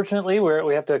 Unfortunately,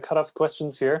 we have to cut off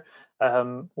questions here.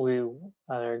 We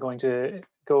are going to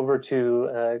go over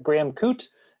to Graham Coote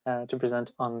to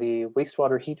present on the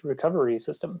wastewater heat recovery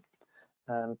system.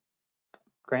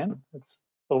 Graham, it's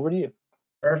over to you.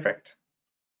 Perfect.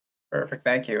 Perfect,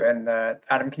 thank you. And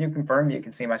Adam, can you confirm you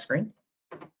can see my screen?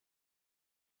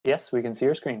 Yes, we can see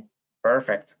your screen.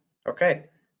 Perfect. Okay,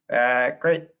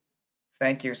 great.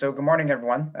 Thank you. So good morning,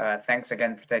 everyone. Thanks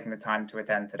again for taking the time to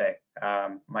attend today.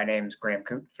 My name's Graham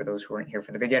Coote, for those who weren't here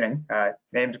for the beginning.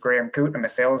 Name's Graham Coote. I'm a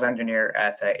sales engineer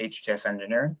at HTS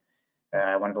Engineering,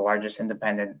 one of the largest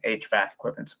independent HVAC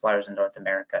equipment suppliers in North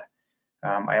America.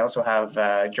 I also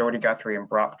have Jody Guthrie and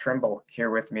Brock Trimble here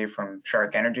with me from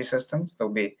SHARC Energy Systems. They'll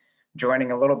be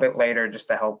joining a little bit later just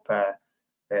to help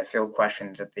field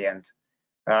questions at the end.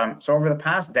 So over the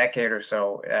past decade or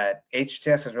so,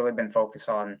 HTS has really been focused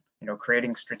on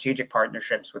creating strategic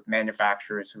partnerships with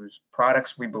manufacturers whose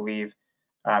products we believe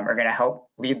are going to help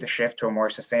lead the shift to a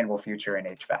more sustainable future in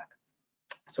HVAC.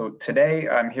 So today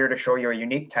I'm here to show you a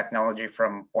unique technology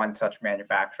from one such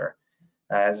manufacturer.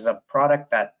 As a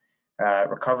product that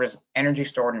recovers energy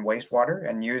stored in wastewater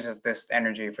and uses this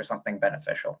energy for something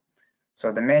beneficial.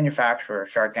 So the manufacturer,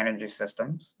 SHARC Energy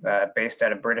Systems, based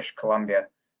out of British Columbia,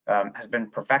 has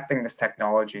been perfecting this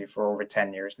technology for over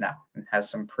 10 years now and has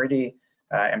some pretty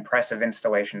impressive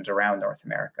installations around North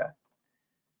America.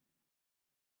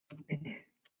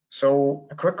 So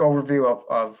a quick overview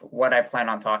of what I plan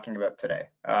on talking about today.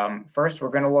 First, we're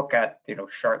going to look at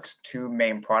SHARC's two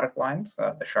main product lines,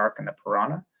 the SHARC and the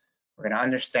Piranha. We're going to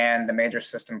understand the major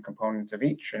system components of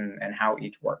each and how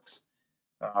each works.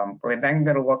 We're then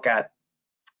going to look at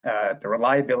the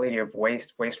reliability of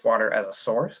wastewater as a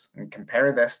source and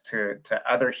compare this to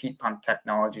other heat pump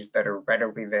technologies that are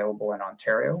readily available in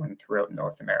Ontario and throughout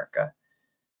North America.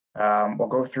 We'll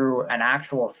go through an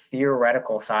actual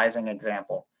theoretical sizing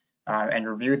example and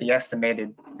review the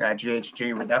estimated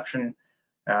GHG reduction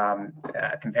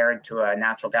compared to a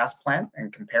natural gas plant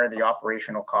and compare the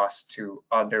operational costs to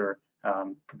other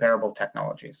comparable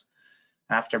technologies.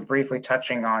 After briefly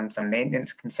touching on some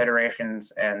maintenance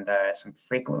considerations and some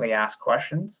frequently asked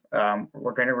questions,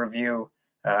 we're going to review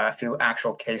a few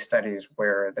actual case studies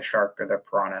where the SHARC or the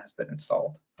Piranha has been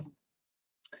installed.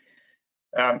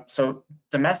 So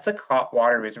domestic hot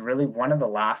water is really one of the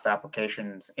last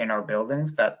applications in our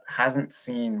buildings that hasn't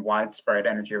seen widespread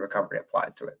energy recovery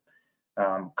applied to it.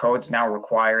 Codes now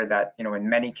require that, in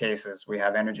many cases, we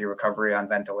have energy recovery on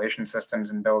ventilation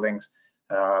systems in buildings.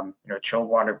 Chilled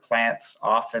water plants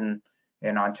often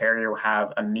in Ontario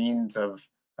have a means of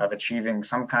achieving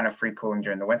some kind of free cooling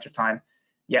during the wintertime,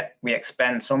 yet we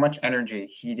expend so much energy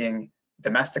heating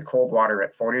domestic cold water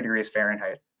at 40 degrees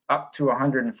Fahrenheit up to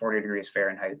 140 degrees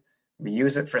Fahrenheit. We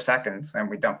use it for seconds and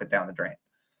we dump it down the drain.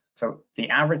 So the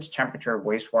average temperature of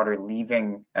wastewater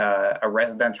leaving a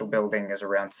residential building is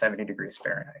around 70 degrees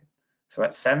Fahrenheit. So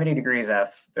at 70 degrees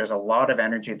F, there's a lot of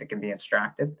energy that can be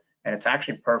extracted, and it's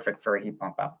actually perfect for a heat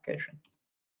pump application.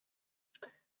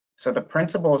 So the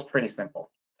principle is pretty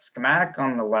simple. The schematic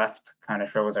on the left kind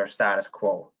of shows our status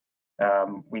quo.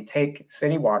 We take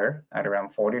city water at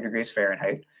around 40 degrees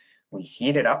Fahrenheit, we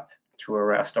heat it up to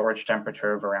a storage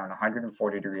temperature of around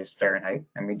 140 degrees Fahrenheit,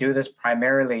 and we do this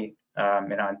primarily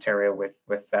in Ontario with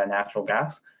natural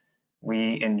gas.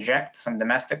 We inject some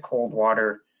domestic cold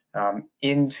water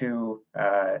into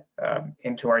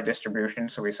our distribution,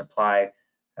 so we supply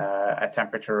a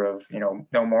temperature of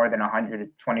no more than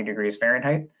 120 degrees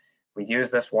Fahrenheit. We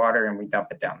use this water and we dump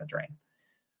it down the drain.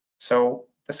 So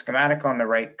the schematic on the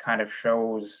right kind of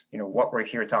shows what we're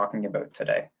here talking about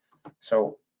today.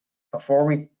 So before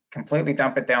we completely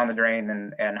dump it down the drain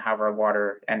and have our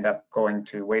water end up going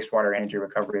to wastewater energy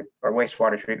recovery or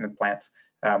wastewater treatment plants,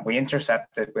 we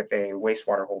intercept it with a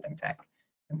wastewater holding tank.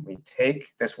 And we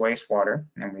take this wastewater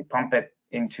and we pump it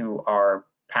into our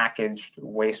packaged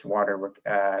wastewater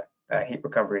heat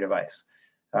recovery device.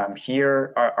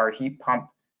 Here, our heat pump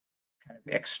kind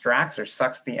of extracts or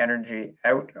sucks the energy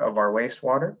out of our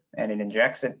wastewater, and it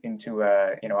injects it into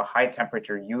a high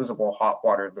temperature usable hot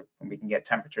water loop, and we can get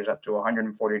temperatures up to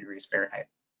 140 degrees Fahrenheit.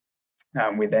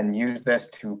 We then use this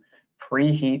to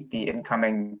preheat the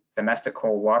incoming domestic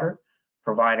cold water,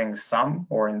 providing some,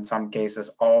 or in some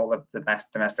cases, all of the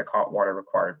domestic hot water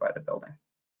required by the building.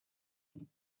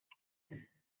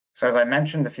 So as I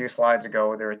mentioned a few slides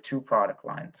ago, there are two product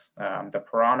lines, the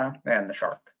Piranha and the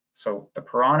SHARC. So the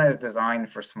Piranha is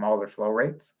designed for smaller flow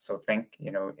rates. So think,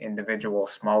 individual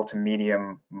small to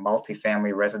medium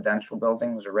multifamily residential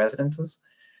buildings or residences.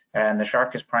 And the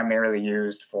SHARC is primarily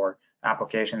used for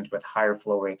applications with higher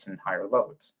flow rates and higher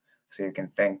loads. So you can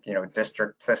think,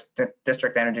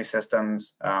 district energy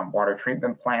systems, water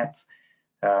treatment plants.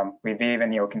 We've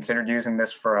even, considered using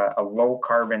this for a low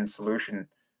carbon solution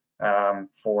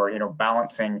for,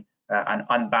 balancing an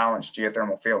unbalanced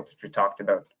geothermal field, which we talked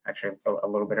about actually a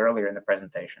little bit earlier in the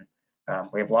presentation.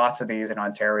 We have lots of these in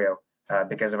Ontario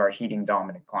because of our heating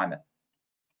dominant climate.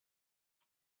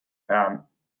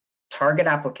 Target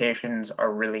applications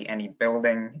are really any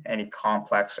building, any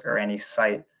complex, or any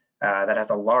site that has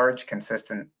a large,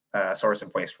 consistent source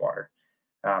of wastewater.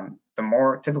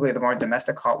 Typically, the more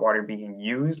domestic hot water being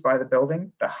used by the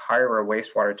building, the higher our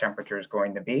wastewater temperature is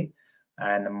going to be,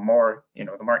 and the more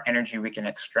energy we can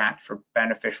extract for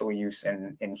beneficial use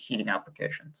in heating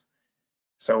applications.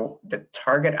 So the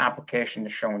target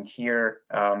applications shown here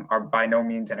are by no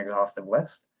means an exhaustive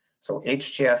list. So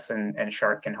HTS and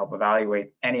SHARC can help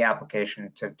evaluate any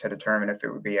application to determine if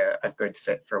it would be a good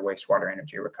fit for wastewater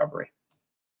energy recovery.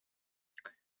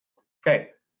 Okay,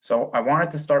 so I wanted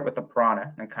to start with the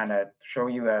Piranha and kind of show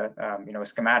you a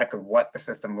schematic of what the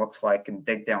system looks like and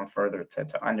dig down further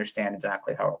to understand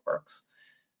exactly how it works.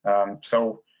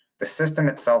 So the system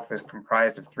itself is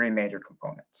comprised of three major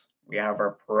components. We have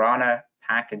our Piranha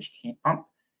packaged heat pump,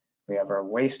 we have our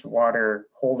wastewater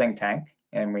holding tank,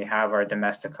 and we have our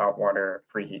domestic hot water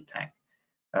preheat tank.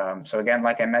 So again,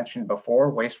 like I mentioned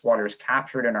before, wastewater is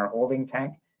captured in our holding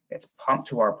tank. It's pumped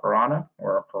to our Piranha,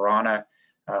 or our Piranha,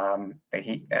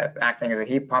 acting as a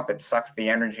heat pump, it sucks the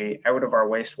energy out of our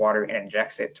wastewater and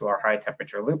injects it to our high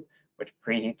temperature loop, which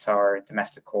preheats our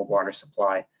domestic cold water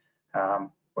supply,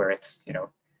 where it's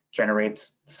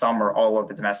generates some or all of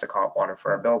the domestic hot water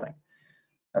for our building.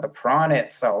 Now the Piranha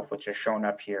itself, which is shown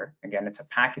up here, again, it's a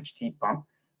packaged heat pump.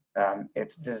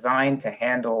 It's designed to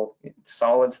handle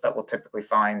solids that we'll typically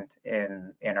find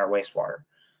in our wastewater.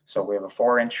 So we have a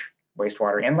 4-inch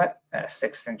wastewater inlet and a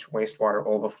 6-inch wastewater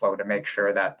overflow to make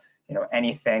sure that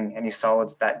any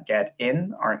solids that get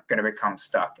in aren't going to become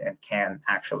stuck and can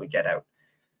actually get out.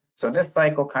 So this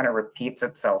cycle kind of repeats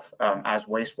itself as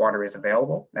wastewater is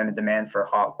available and the demand for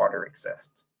hot water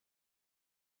exists.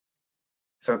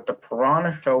 So the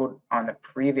Piranha showed on the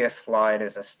previous slide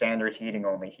is a standard heating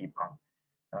only heat pump.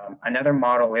 Another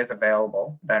model is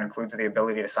available that includes the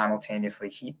ability to simultaneously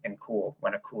heat and cool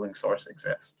when a cooling source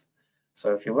exists.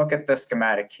 So if you look at the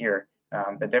schematic here,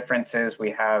 the difference is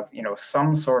we have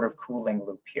some sort of cooling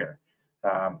loop here.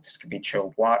 This could be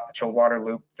chilled water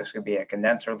loop, this could be a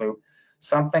condenser loop,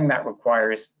 something that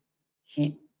requires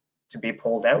heat to be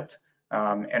pulled out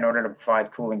in order to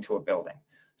provide cooling to a building.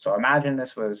 So imagine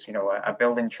this was a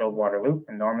building chilled water loop,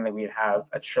 and normally we'd have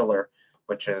a chiller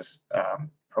which is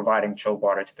providing chilled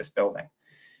water to this building.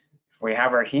 If we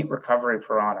have our heat recovery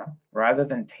Piranha, rather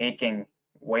than taking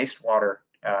wastewater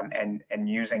and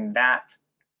using that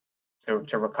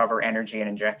to recover energy and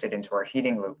inject it into our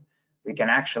heating loop, we can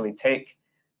actually take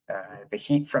the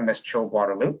heat from this chilled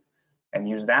water loop and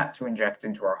use that to inject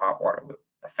into our hot water loop.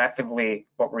 Effectively,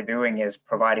 what we're doing is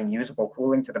providing usable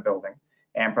cooling to the building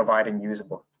and providing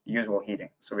usable heating.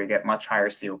 So we get much higher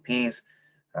COPs.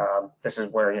 This is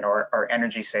where our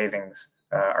energy savings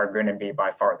are going to be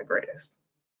by far the greatest.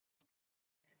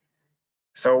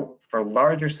 So for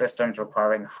larger systems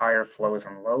requiring higher flows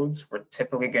and loads, we're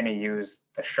typically going to use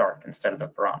the SHARC instead of the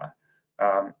Piranha.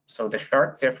 So the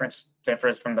SHARC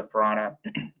differs from the Piranha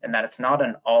in that it's not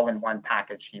an all-in-one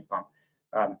package heat pump.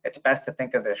 It's best to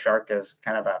think of the SHARC as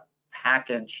kind of a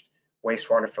packaged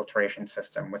wastewater filtration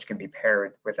system, which can be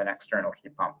paired with an external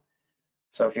heat pump.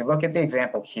 So if you look at the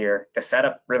example here, the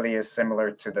setup really is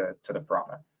similar to the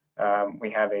Piranha.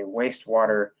 We have a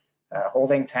wastewater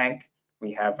holding tank,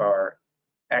 we have our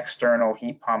external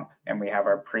heat pump, and we have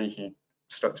our preheat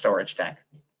storage tank.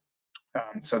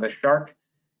 So the SHARC,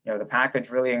 the package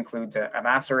really includes a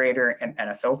macerator and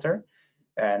a filter,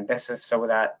 and this is so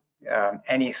that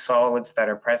any solids that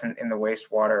are present in the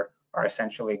wastewater are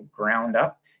essentially ground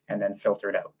up and then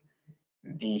filtered out.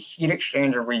 The heat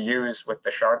exchanger we use with the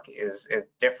SHARC is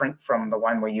different from the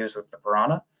one we use with the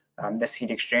Piranha. This heat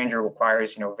exchanger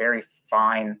requires very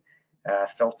fine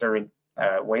filtered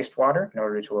wastewater in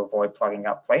order to avoid plugging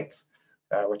up plates,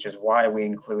 which is why we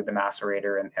include the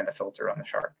macerator and the filter on the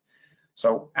SHARC.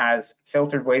 So as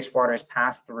filtered wastewater is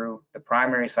passed through the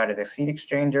primary side of this heat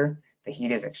exchanger, the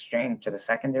heat is exchanged to the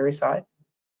secondary side,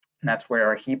 and that's where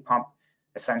our heat pump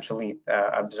essentially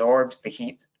absorbs the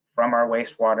heat from our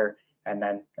wastewater, and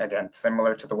then again,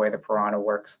 similar to the way the Piranha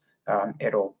works,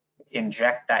 it'll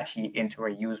inject that heat into a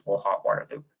usable hot water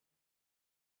loop.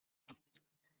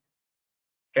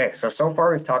 Okay, so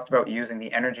far we've talked about using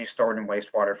the energy stored in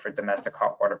wastewater for domestic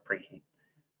hot water preheat.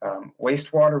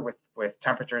 Wastewater with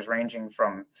temperatures ranging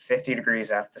from 50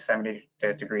 degrees F to 70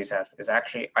 degrees F is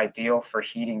actually ideal for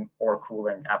heating or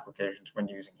cooling applications when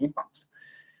using heat pumps.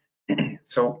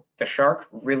 So the SHARC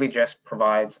really just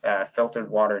provides filtered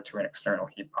water to an external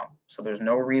heat pump. So there's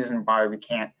no reason why we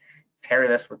can't pair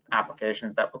this with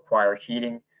applications that require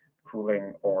heating,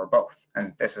 cooling, or both.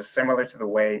 And this is similar to the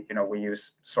way we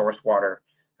use source water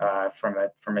from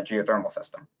a geothermal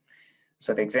system.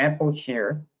 So the example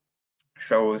here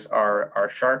shows our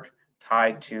SHARC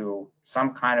tied to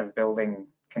some kind of building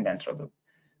condenser loop.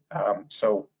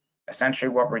 So essentially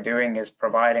what we're doing is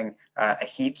providing a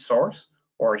heat source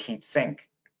or a heat sink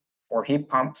for heat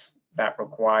pumps that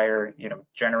require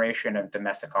generation of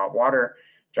domestic hot water,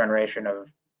 generation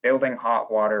of building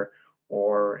hot water,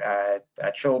 or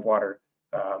chilled water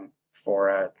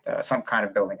for some kind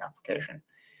of building application.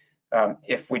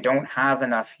 If we don't have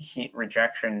enough heat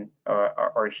rejection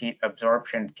or heat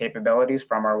absorption capabilities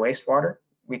from our wastewater,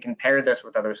 we can pair this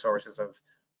with other sources of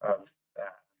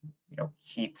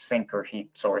heat sink or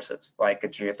heat sources, like a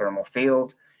geothermal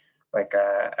field, like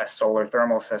a solar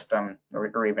thermal system,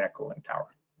 or even a cooling tower.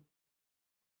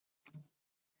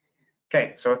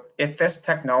 Okay, so if this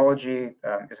technology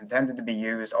is intended to be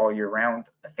used all year round,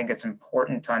 I think it's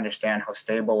important to understand how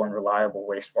stable and reliable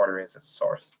wastewater is as a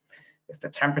source. If the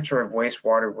temperature of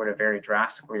wastewater were to vary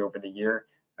drastically over the year,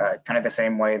 kind of the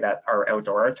same way that our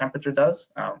outdoor air temperature does,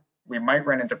 we might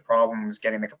run into problems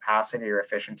getting the capacity or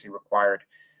efficiency required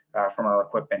from our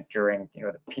equipment during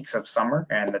the peaks of summer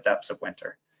and the depths of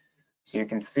winter. So you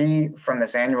can see from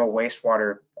this annual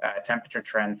wastewater temperature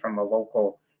trend from a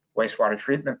local wastewater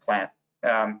treatment plant,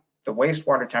 the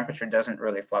wastewater temperature doesn't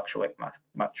really fluctuate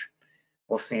much.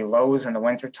 We'll see lows in the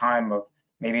winter time of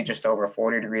maybe just over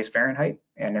 40 degrees Fahrenheit,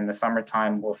 and in the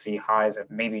summertime we'll see highs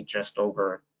of maybe just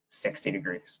over 60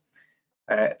 degrees.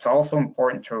 It's also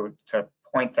important to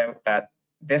point out that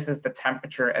this is the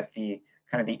temperature at the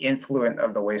kind of the influent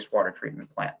of the wastewater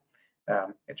treatment plant.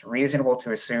 It's reasonable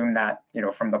to assume that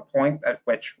from the point at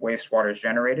which wastewater is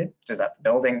generated, which is at the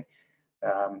building,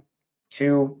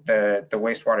 to the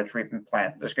wastewater treatment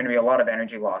plant, there's going to be a lot of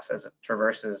energy loss as it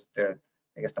traverses the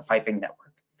piping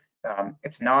network.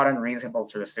 It's not unreasonable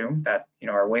to assume that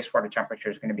our wastewater temperature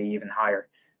is going to be even higher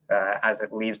as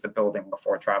it leaves the building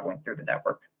before traveling through the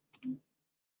network.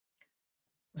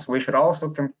 So we should also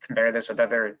compare this with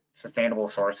other sustainable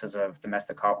sources of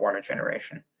domestic hot water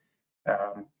generation.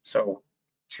 So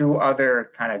two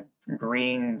other kind of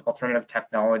green alternative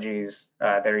technologies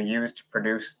that are used to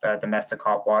produce domestic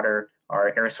hot water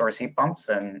are air source heat pumps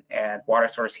and water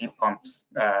source heat pumps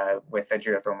with a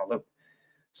geothermal loop.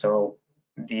 So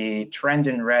the trend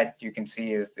in red you can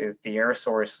see is the air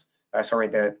source,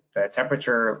 the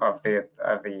temperature of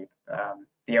the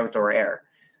outdoor air.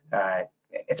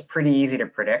 It's pretty easy to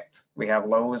predict. We have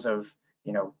lows of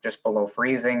just below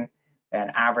freezing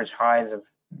and average highs of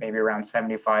maybe around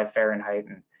 75 Fahrenheit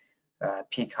and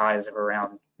peak highs of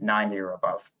around 90 or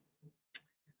above.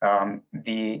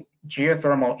 The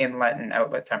geothermal inlet and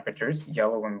outlet temperatures,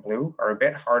 yellow and blue, are a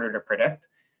bit harder to predict.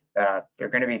 There are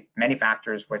going to be many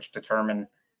factors which determine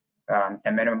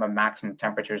the minimum and maximum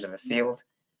temperatures of a field.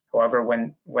 However,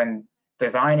 when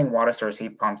designing water source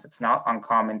heat pumps, it's not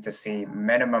uncommon to see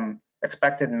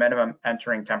expected minimum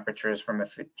entering temperatures from a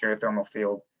geothermal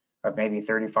field of maybe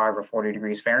 35 or 40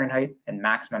 degrees Fahrenheit and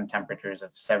maximum temperatures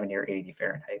of 70 or 80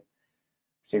 Fahrenheit.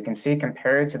 So you can see,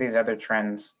 compared to these other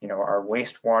trends, our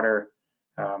wastewater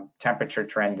temperature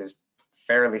trend is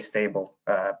fairly stable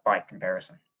by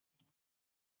comparison.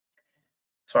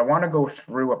 So I want to go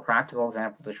through a practical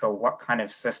example to show what kind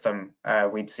of system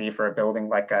we'd see for a building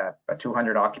like a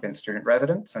 200 occupant student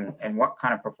residence and what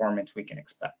kind of performance we can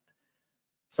expect.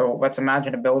 So let's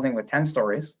imagine a building with 10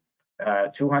 stories,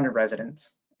 200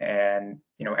 residents, and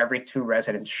every 2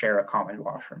 residents share a common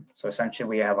washroom. So essentially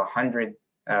we have 100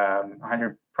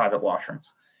 private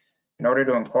washrooms. In order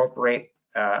to incorporate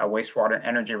a wastewater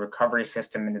energy recovery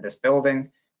system into this building,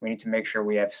 we need to make sure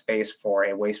we have space for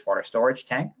a wastewater storage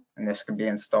tank, and this could be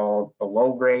installed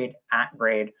below grade, at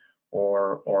grade,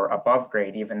 or above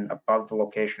grade, even above the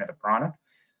location of the piranha,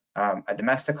 a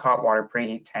domestic hot water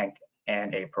preheat tank,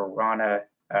 and a piranha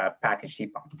packaged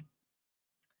heat pump.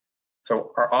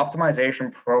 So our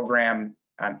optimization program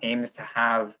aims to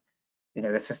have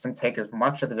the system take as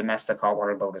much of the domestic hot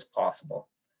water load as possible.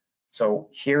 So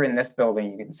here in this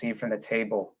building, you can see from the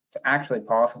table, it's actually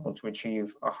possible to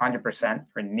achieve 100%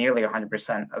 or nearly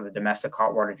 100% of the domestic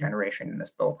hot water generation in this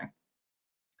building.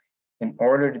 In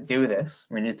order to do this,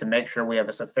 we need to make sure we have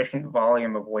a sufficient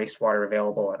volume of wastewater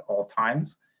available at all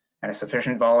times, and a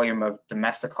sufficient volume of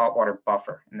domestic hot water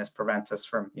buffer. And this prevents us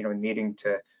from, needing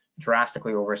to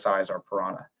drastically oversize our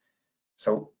piranha.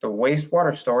 So the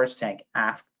wastewater storage tank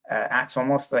acts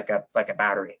almost like a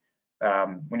battery.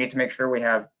 We need to make sure we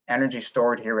have energy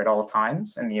stored here at all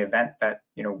times in the event that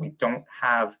we don't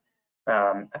have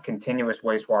a continuous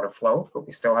wastewater flow, but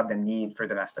we still have the need for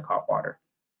domestic hot water.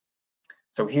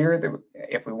 So here,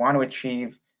 if we want to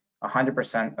achieve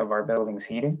 100% of our building's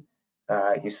heating,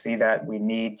 you see that we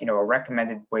need a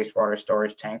recommended wastewater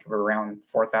storage tank of around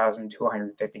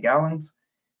 4,250 gallons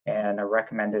and a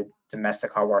recommended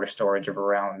domestic hot water storage of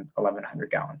around 1,100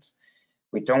 gallons.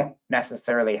 We don't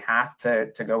necessarily have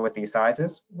to go with these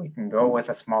sizes. We can go with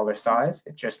a smaller size.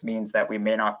 It just means that we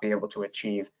may not be able to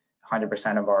achieve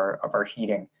 100% of our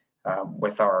heating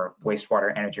with our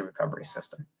wastewater energy recovery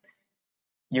system.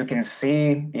 You can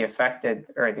see the affected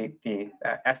or the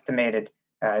estimated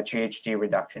GHG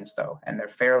reductions though, and they're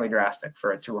fairly drastic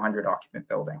for a 200 occupant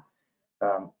building.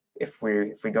 If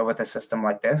we go with a system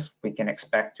like this, we can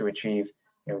expect to achieve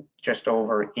just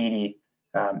over 80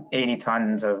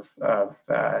 tons of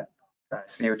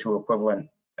CO2 equivalent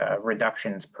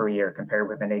reductions per year compared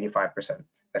with an 85%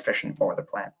 efficient boiler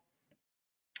plant.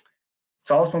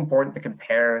 It's also important to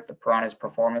compare the piranha's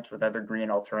performance with other green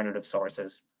alternative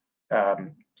sources.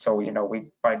 So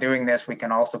by doing this, we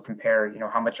can also compare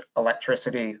how much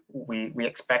electricity we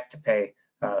expect to pay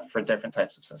for different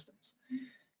types of systems.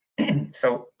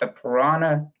 So the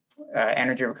piranha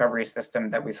energy recovery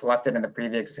system that we selected in the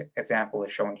previous example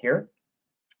is shown here.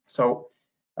 So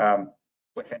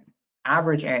with an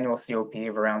average annual COP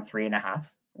of around 3.5,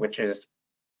 which is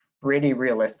pretty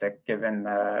realistic given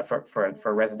for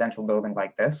a residential building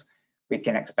like this, we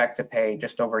can expect to pay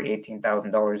just over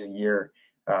 $18,000 a year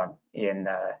in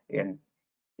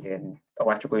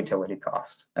electrical utility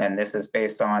costs. And this is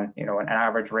based on an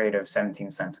average rate of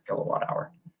 17 cents a kilowatt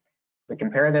hour. We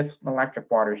compare this with an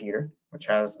electric water heater, which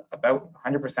has about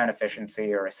 100%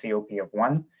 efficiency or a COP of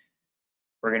 1.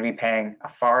 We're going to be paying a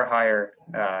far higher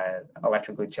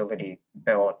electrical utility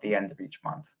bill at the end of each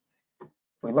month. If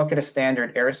we look at a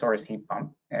standard air source heat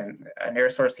pump, and an air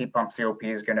source heat pump COP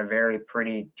is going to vary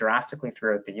pretty drastically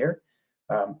throughout the year.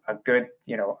 A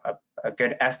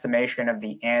good estimation of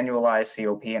the annualized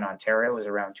COP in Ontario is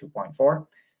around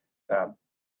 2.4.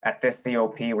 At this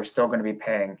COP, we're still going to be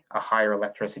paying a higher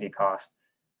electricity cost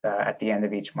at the end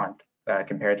of each month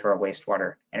compared to our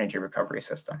wastewater energy recovery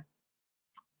system.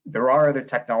 There are other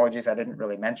technologies I didn't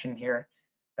really mention here.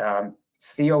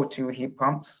 CO2 heat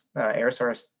pumps, air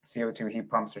source CO2 heat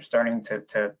pumps are starting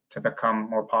to become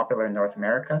more popular in North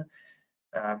America.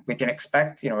 We can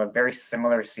expect a very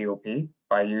similar COP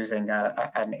by using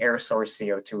an air source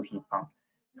CO2 heat pump.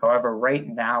 However, right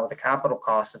now, the capital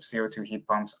costs of CO2 heat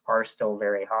pumps are still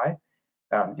very high.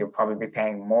 You'll probably be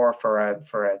paying more for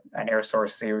an air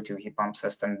source CO2 heat pump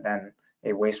system than a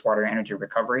wastewater energy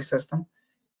recovery system.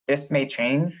 This may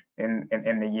change in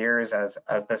the years as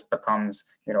this becomes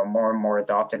more and more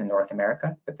adopted in North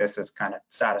America, but this is kind of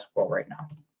status quo right now.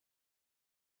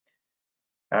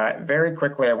 Very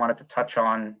quickly, I wanted to touch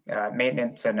on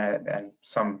maintenance and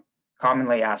some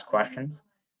commonly asked questions.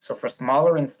 So for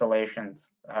smaller installations,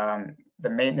 the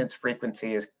maintenance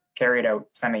frequency is carried out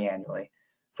semi-annually.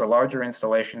 For larger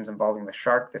installations involving the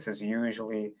SHARC, this is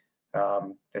usually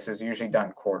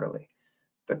done quarterly.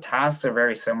 The tasks are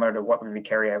very similar to what would be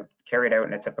carried out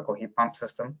in a typical heat pump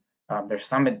system. There's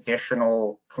some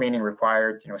additional cleaning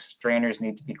required. Strainers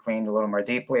need to be cleaned a little more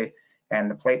deeply, and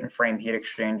the plate and frame heat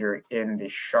exchanger in the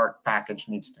SHARC package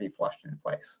needs to be flushed in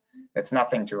place. It's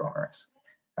nothing too onerous.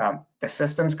 The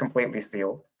system's completely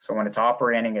sealed, so when it's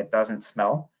operating, it doesn't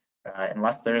smell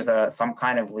unless there's some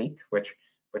kind of leak, which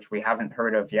we haven't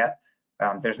heard of yet.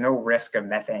 There's no risk of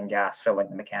methane gas filling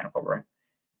the mechanical room.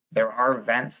 There are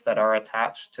vents that are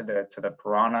attached to the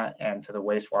piranha and to the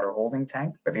wastewater holding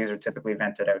tank, but these are typically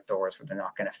vented outdoors where they're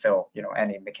not going to fill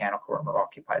any mechanical room or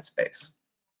occupied space.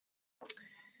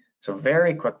 So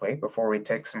very quickly, before we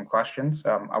take some questions,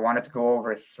 I wanted to go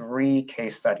over 3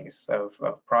 case studies of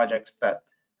projects that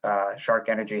SHARC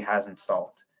Energy has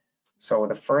installed. So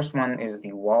the first one is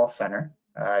the Wall Center,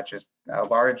 which is a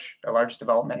large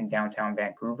development in downtown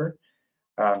Vancouver.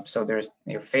 So there's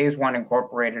phase 1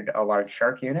 incorporated a large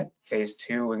SHARC unit. Phase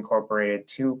 2 incorporated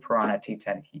 2 Piranha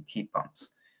T10 heat pumps.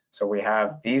 So we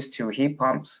have these 2 heat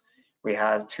pumps, we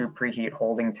have 2 preheat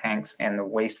holding tanks, and the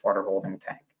wastewater holding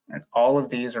tank. And all of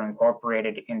these are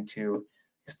incorporated into,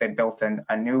 they built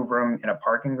a new room in a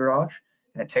parking garage,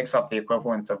 and it takes up the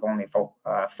equivalent of only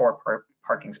 4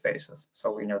 parking spaces.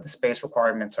 So we know the space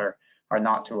requirements are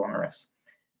not too onerous.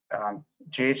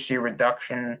 GHG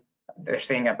reduction They're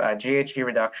seeing a GHG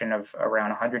reduction of around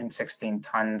 116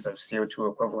 tons of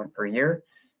CO2 equivalent per year.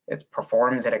 It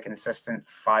performs at a consistent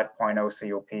 5.0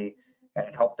 COP, and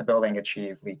it helped the building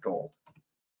achieve LEED Gold.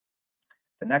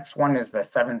 The next one is the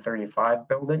 735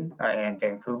 building in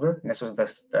Vancouver. And this was the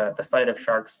site of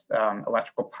SHARC's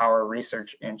Electrical Power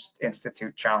Research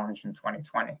Institute Challenge in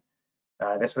 2020.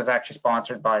 This was actually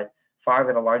sponsored by 5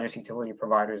 of the largest utility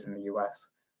providers in the US.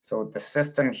 So the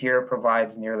system here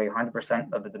provides nearly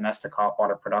 100% of the domestic hot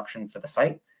water production for the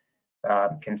site.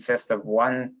 Consists of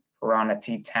 1 Piranha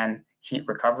T10 heat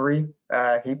recovery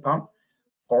heat pump,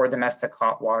 4 domestic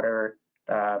hot water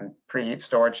preheat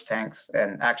storage tanks,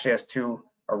 and actually has 2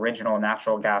 original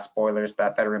natural gas boilers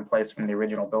that are in place from the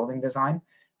original building design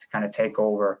to kind of take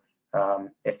over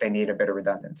if they need a bit of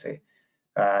redundancy.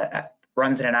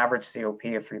 Runs at an average COP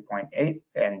of 3.8,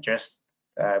 and just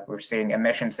we're seeing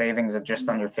emission savings of just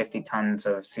under 50 tons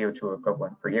of CO2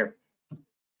 equivalent per year.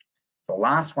 The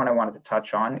last one I wanted to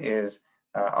touch on is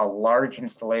a large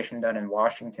installation done in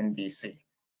Washington, DC.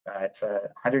 It's a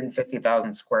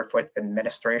 150,000 square foot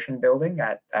administration building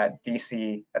at the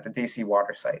DC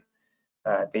water site.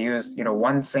 They use,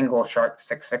 1 single SHARC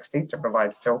 660 to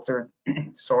provide filtered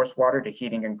source water to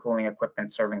heating and cooling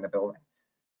equipment serving the building.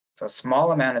 So a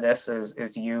small amount of this is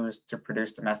used to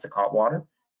produce domestic hot water.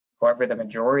 However, the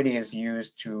majority is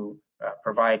used to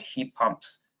provide heat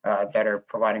pumps that are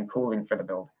providing cooling for the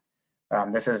building.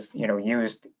 This is,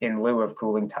 used in lieu of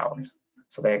cooling towers.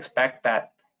 So they expect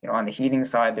that, on the heating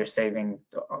side, they're saving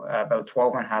about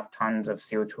 12.5 tons of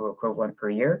CO2 equivalent per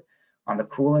year. On the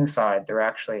cooling side,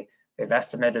 they've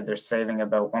estimated they're saving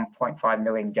about 1.5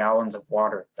 million gallons of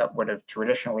water that would have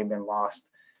traditionally been lost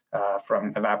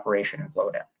from evaporation and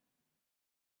blowdown.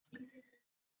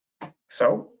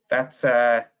 So that's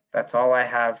all I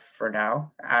have for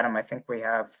now. Adam, I think we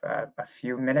have a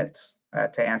few minutes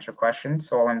to answer questions.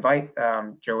 So I'll invite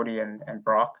Jody and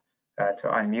Brock to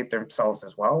unmute themselves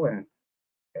as well. And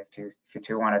if you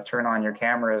two want to turn on your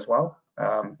camera as well,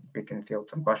 we can field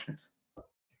some questions.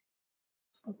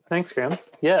 Thanks, Graham.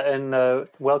 Yeah, and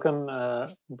welcome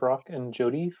Brock and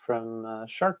Jody from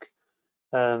SHARC.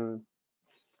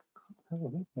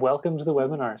 Welcome to the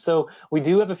webinar. So we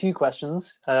do have a few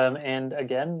questions, and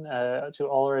again, to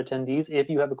all our attendees, if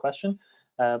you have a question,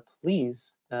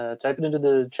 please type it into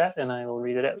the chat and I will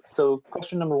read it out. So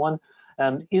question number 1,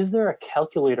 is there a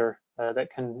calculator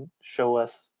that can show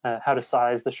us how to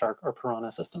size the SHARC or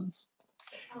Piranha systems?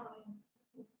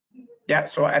 Yeah,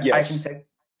 so I can take,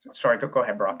 sorry, go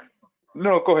ahead, Brock.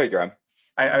 No, go ahead, Graham.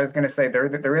 I was going to say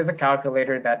there is a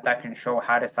calculator that can show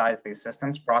how to size these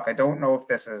systems. Brock, I don't know if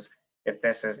this is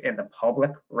in the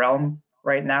public realm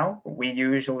right now. We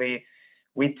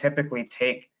typically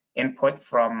take input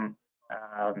from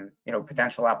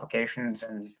potential applications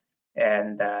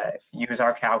and use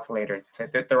our calculator.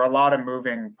 There are a lot of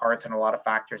moving parts and a lot of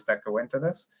factors that go into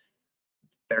this.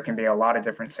 There can be a lot of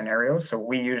different scenarios. So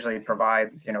we usually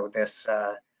provide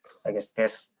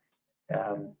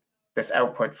this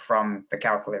output from the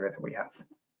calculator that we have.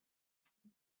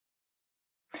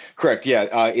 Correct.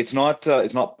 Yeah, it's not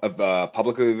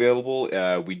publicly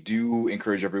available. We do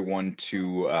encourage everyone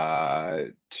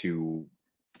to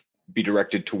be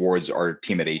directed towards our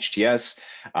team at HTS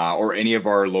or any of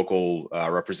our local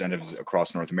representatives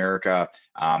across North America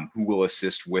who will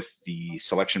assist with the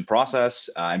selection process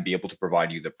and be able to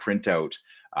provide you the printout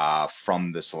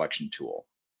from the selection tool.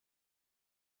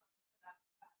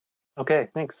 Okay,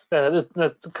 thanks.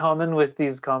 That's common with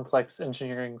these complex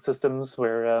engineering systems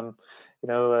where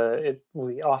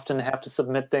we often have to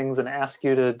submit things and ask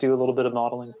you to do a little bit of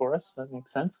modeling for us. That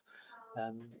makes sense.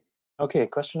 Okay,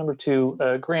 question number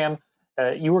 2, Graham,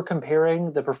 you were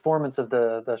comparing the performance of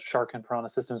the SHARC and Piranha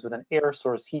systems with an air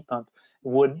source heat pump.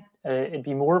 Would it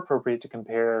be more appropriate to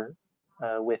compare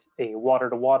with a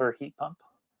water-to-water heat pump?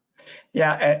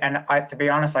 Yeah, and to be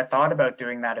honest, I thought about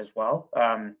doing that as well.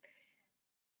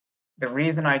 The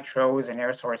reason I chose an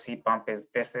air source heat pump is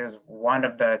this is one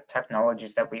of the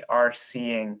technologies that we are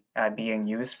seeing being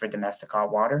used for domestic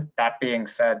hot water. That being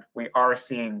said, we are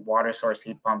seeing water source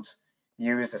heat pumps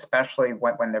used, especially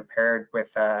when they're paired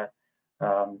with a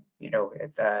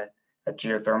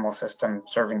geothermal system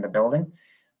serving the building.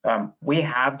 We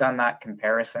have done that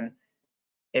comparison.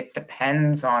 It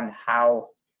depends on how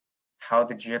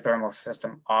the geothermal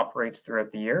system operates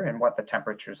throughout the year and what the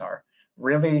temperatures are.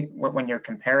 Really, when you're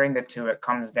comparing the two, it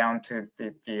comes down to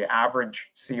the average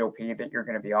COP that you're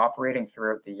going to be operating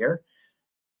throughout the year.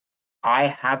 I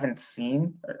haven't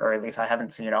seen, or at least I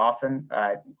haven't seen often,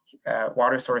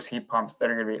 water source heat pumps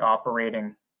that are going to be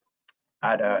operating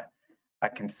at a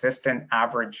consistent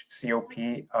average COP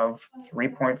of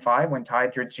 3.5 when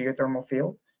tied to a geothermal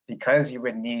field, because you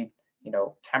would need,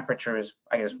 temperatures,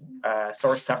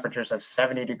 source temperatures of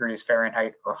 70 degrees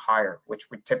Fahrenheit or higher, which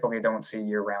we typically don't see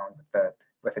year round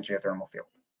with a geothermal field.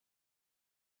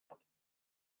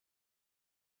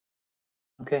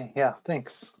 Okay, yeah,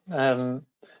 thanks.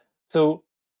 So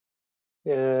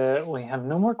we have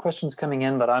no more questions coming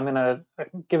in, but I'm gonna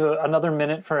give another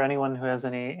minute for anyone who has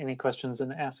any questions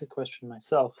and ask a question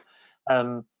myself.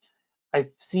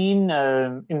 I've seen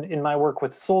in my work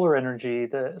with solar energy,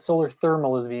 the solar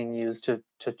thermal is being used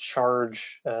to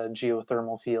charge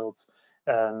geothermal fields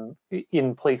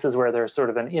in places where there's sort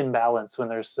of an imbalance, when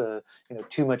there's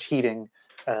too much heating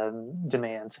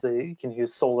demand. So they can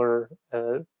use solar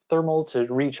thermal to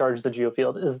recharge the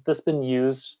geofield. Has this been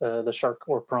used, the SHARC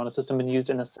or Piranha system, been used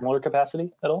in a similar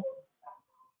capacity at all?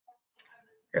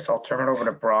 I guess I'll turn it over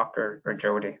to Brock or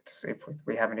Jody to see if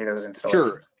we have any of those installations.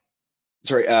 Sure.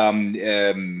 Sorry,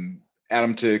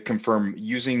 Adam, to confirm,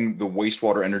 using the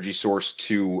wastewater energy source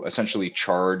to essentially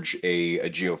charge a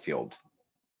geofield.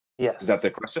 Yes. Is that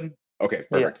the question? Okay,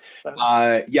 perfect.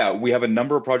 Yes. Yeah, we have a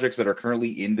number of projects that are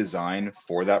currently in design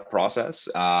for that process.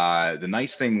 The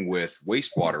nice thing with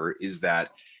wastewater is that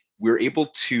we're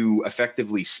able to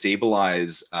effectively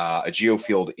stabilize a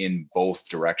geofield in both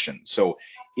directions. So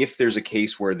if there's a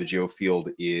case where the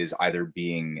geofield is either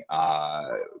being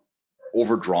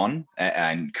overdrawn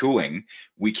and cooling,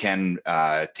 we can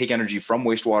take energy from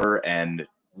wastewater and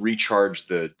recharge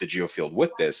the geofield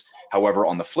with this. However,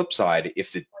 on the flip side,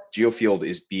 if the geofield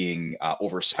is being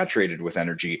oversaturated with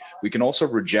energy, we can also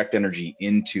reject energy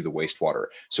into the wastewater.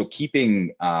 So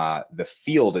keeping the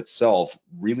field itself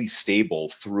really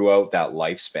stable throughout that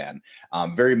lifespan,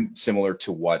 very similar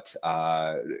to what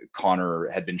Connor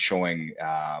had been showing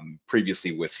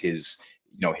previously with his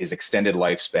extended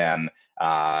lifespan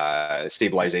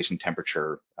stabilization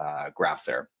temperature graph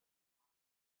there.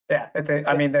 Yeah,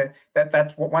 I mean,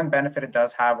 that's one benefit it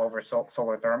does have over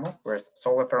solar thermal, whereas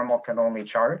solar thermal can only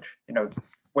charge.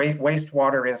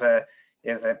 Wastewater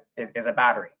is a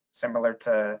battery, similar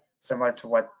to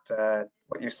what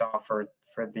you saw for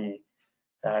the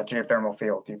geothermal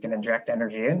field. You can inject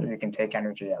energy in, or you can take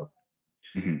energy out.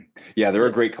 Mm-hmm. Yeah, they're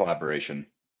a great collaboration.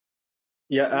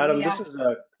 Yeah, Adam,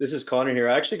 this is Connor here.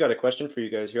 I actually got a question for you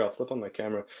guys here. I'll flip on my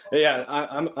camera. Yeah,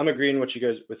 I'm agreeing with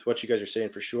what you guys are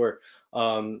saying for sure.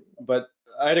 But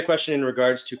I had a question in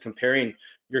regards to comparing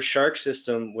your SHARC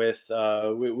system with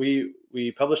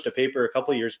we published a paper a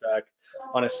couple of years back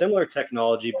on a similar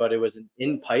technology, but it was an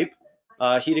in-pipe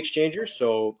heat exchanger.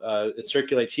 So it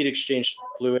circulates heat exchange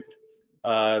fluid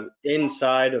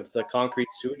inside of the concrete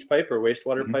sewage pipe or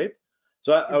wastewater pipe.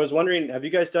 So I was wondering, have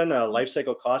you guys done a life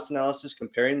cycle cost analysis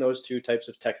comparing those two types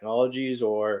of technologies,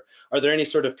 or are there any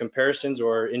sort of comparisons,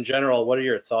 or in general, what are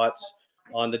your thoughts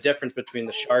on the difference between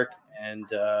the SHARC and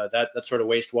that sort of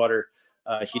wastewater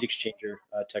heat exchanger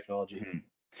technology? Mm-hmm.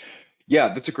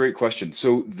 Yeah, that's a great question.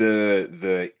 So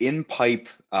the in-pipe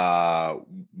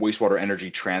wastewater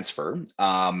energy transfer,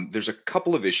 there's a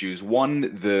couple of issues. One,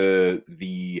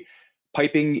 the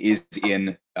piping is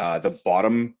in the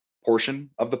bottom portion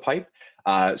of the pipe.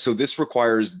 So this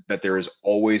requires that there is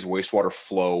always wastewater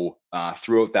flow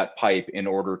throughout that pipe in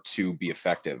order to be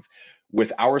effective.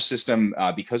 With our system,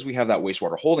 because we have that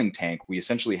wastewater holding tank, we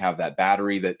essentially have that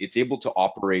battery that it's able to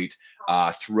operate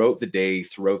throughout the day,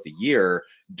 throughout the year,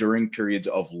 during periods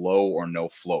of low or no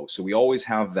flow. So we always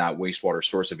have that wastewater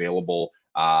source available,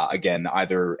 again,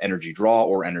 either energy draw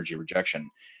or energy rejection.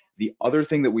 The other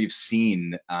thing that we've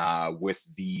seen with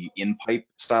the in-pipe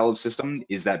style of system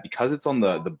is that because it's on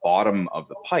the bottom of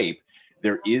the pipe,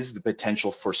 there is the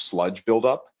potential for sludge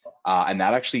buildup, and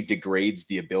that actually degrades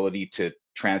the ability to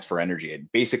transfer energy.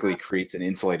 It basically creates an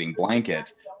insulating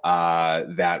blanket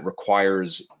that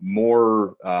requires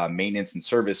more maintenance and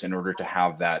service in order to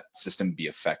have that system be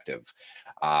effective.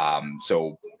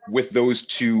 So with those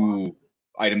two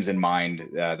items in mind,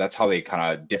 that's how they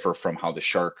kind of differ from how the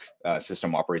SHARC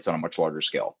system operates on a much larger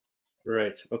scale.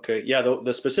 Right. Okay. Yeah.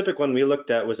 The specific one we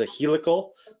looked at was a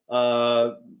helical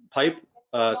pipe,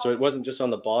 so it wasn't just on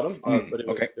the bottom, but it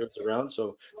was around.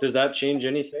 So does that change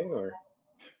anything, or?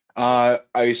 I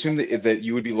assume that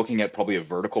you would be looking at probably a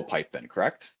vertical pipe then,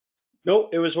 correct? No,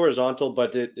 it was horizontal,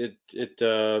 but it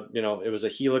was a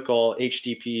helical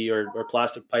HDP or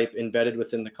plastic pipe embedded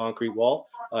within the concrete wall,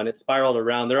 and it spiraled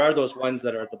around. There are those ones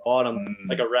that are at the bottom,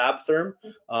 like a rab therm,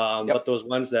 but those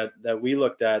ones that we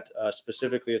looked at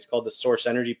specifically, it's called the source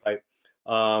energy pipe.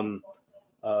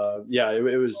 Yeah,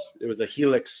 it was a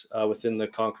helix within the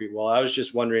concrete wall. I was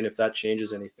just wondering if that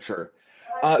changes anything. Sure.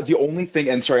 The only thing,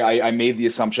 and sorry, I made the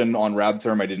assumption on rab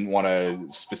therm. I didn't want to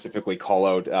specifically call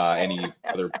out any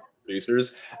other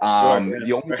spacers. Right,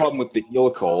 The only problem with the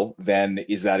helical then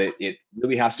is that it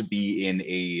really has to be in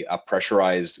a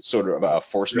pressurized sort of a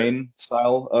force main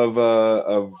style of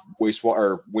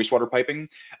wastewater piping.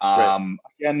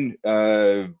 Again,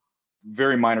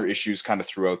 very minor issues kind of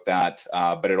throughout that,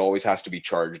 but it always has to be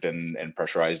charged and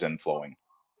pressurized and flowing.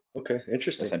 Okay,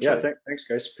 interesting. Essentially. Yeah, thanks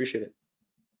guys, appreciate it.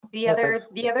 The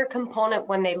other component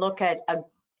when they look at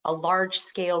a large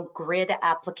scale grid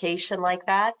application like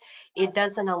that, it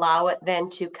doesn't allow it then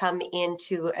to come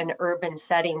into an urban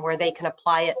setting where they can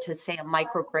apply it to, say, a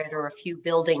microgrid or a few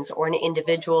buildings or an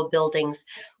individual buildings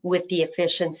with the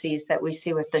efficiencies that we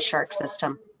see with the SHARC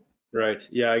system. Right.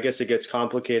 Yeah, I guess it gets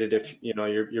complicated if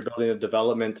you're building a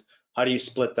development. How do you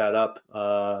split that up?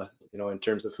 In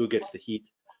terms of who gets the heat,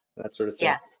 that sort of thing.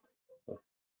 Yes.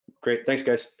 Great. Thanks,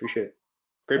 guys. Appreciate it.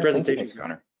 Great Yeah, presentation. Thanks,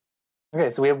 Connor.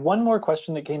 Okay, so we have one more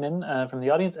question that came in from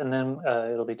the audience, and then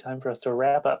it'll be time for us to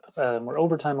wrap up. We're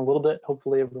over time a little bit.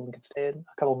 Hopefully everyone can stay a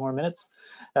couple more minutes.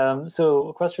 So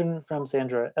a question from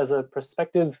Sandra. As a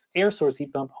prospective air source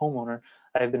heat pump homeowner,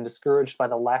 I have been discouraged by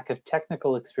the lack of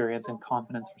technical experience and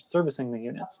confidence for servicing the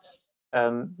units.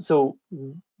 So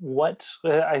what,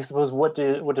 I suppose, what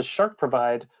does SHARC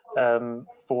provide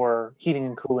for heating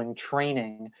and cooling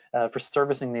training for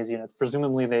servicing these units?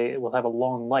 Presumably they will have a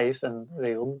long life, and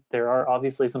there are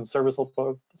obviously some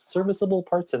serviceable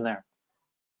parts in there.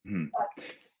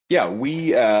 Yeah,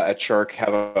 we at SHARC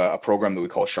have a program that we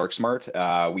call SHARC Smart.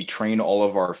 We train all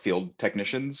of our field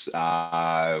technicians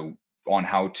on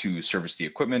how to service the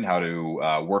equipment, how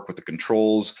to work with the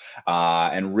controls,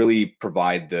 and really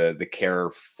provide the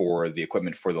care for the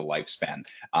equipment for the lifespan.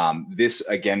 This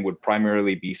again would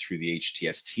primarily be through the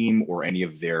HTS team or any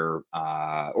of their,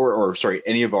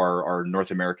 any of our North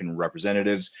American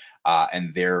representatives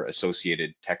and their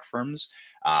associated tech firms.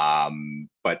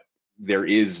 But there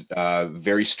is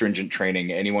very stringent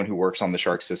training. Anyone who works on the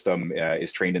SHARC system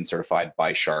is trained and certified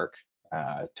by SHARC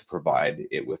to provide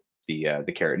it with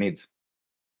the care it needs.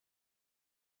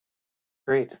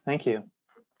 Great, thank you.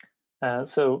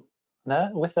 So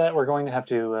with that, we're going to have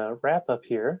to wrap up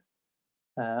here.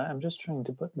 I'm just trying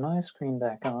to put my screen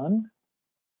back on.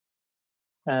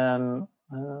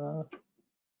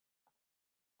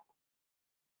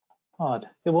 Odd,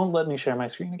 it won't let me share my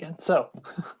screen again. So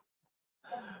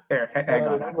There, hang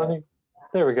on.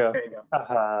 There we go. There you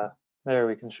go. There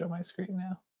we can show my screen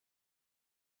now.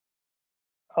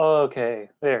 Okay,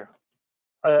 there.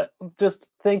 Just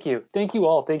thank you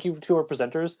all. Thank you to our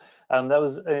presenters. That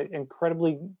was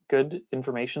incredibly good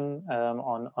information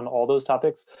on all those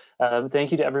topics.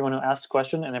 Thank you to everyone who asked a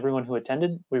question and everyone who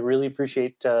attended. We really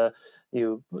appreciate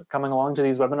you coming along to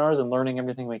these webinars and learning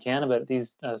everything we can about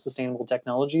these sustainable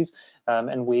technologies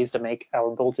and ways to make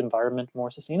our built environment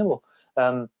more sustainable.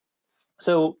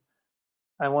 So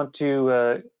I want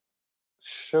to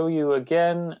show you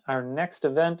again our next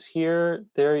event here.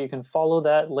 There, you can follow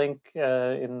that link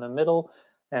in the middle.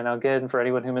 And again, for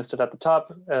anyone who missed it at the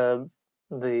top,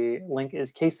 the link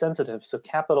is case sensitive. So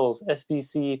capitals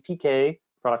SBC PK,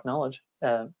 product knowledge,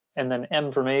 and then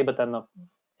M for May, but then the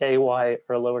AY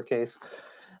are lowercase.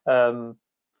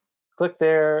 Click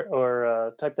there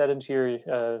or type that into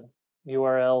your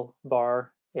URL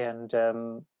bar,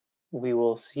 and we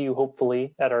will see you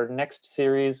hopefully at our next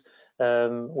series,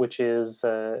 which is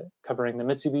covering the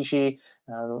Mitsubishi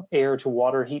air to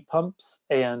water heat pumps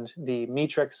and the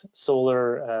Matrix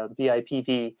solar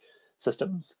BIPV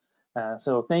systems.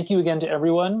 So thank you again to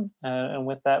everyone. And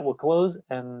with that, we'll close,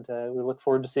 and we look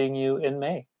forward to seeing you in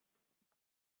May.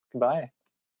 Goodbye.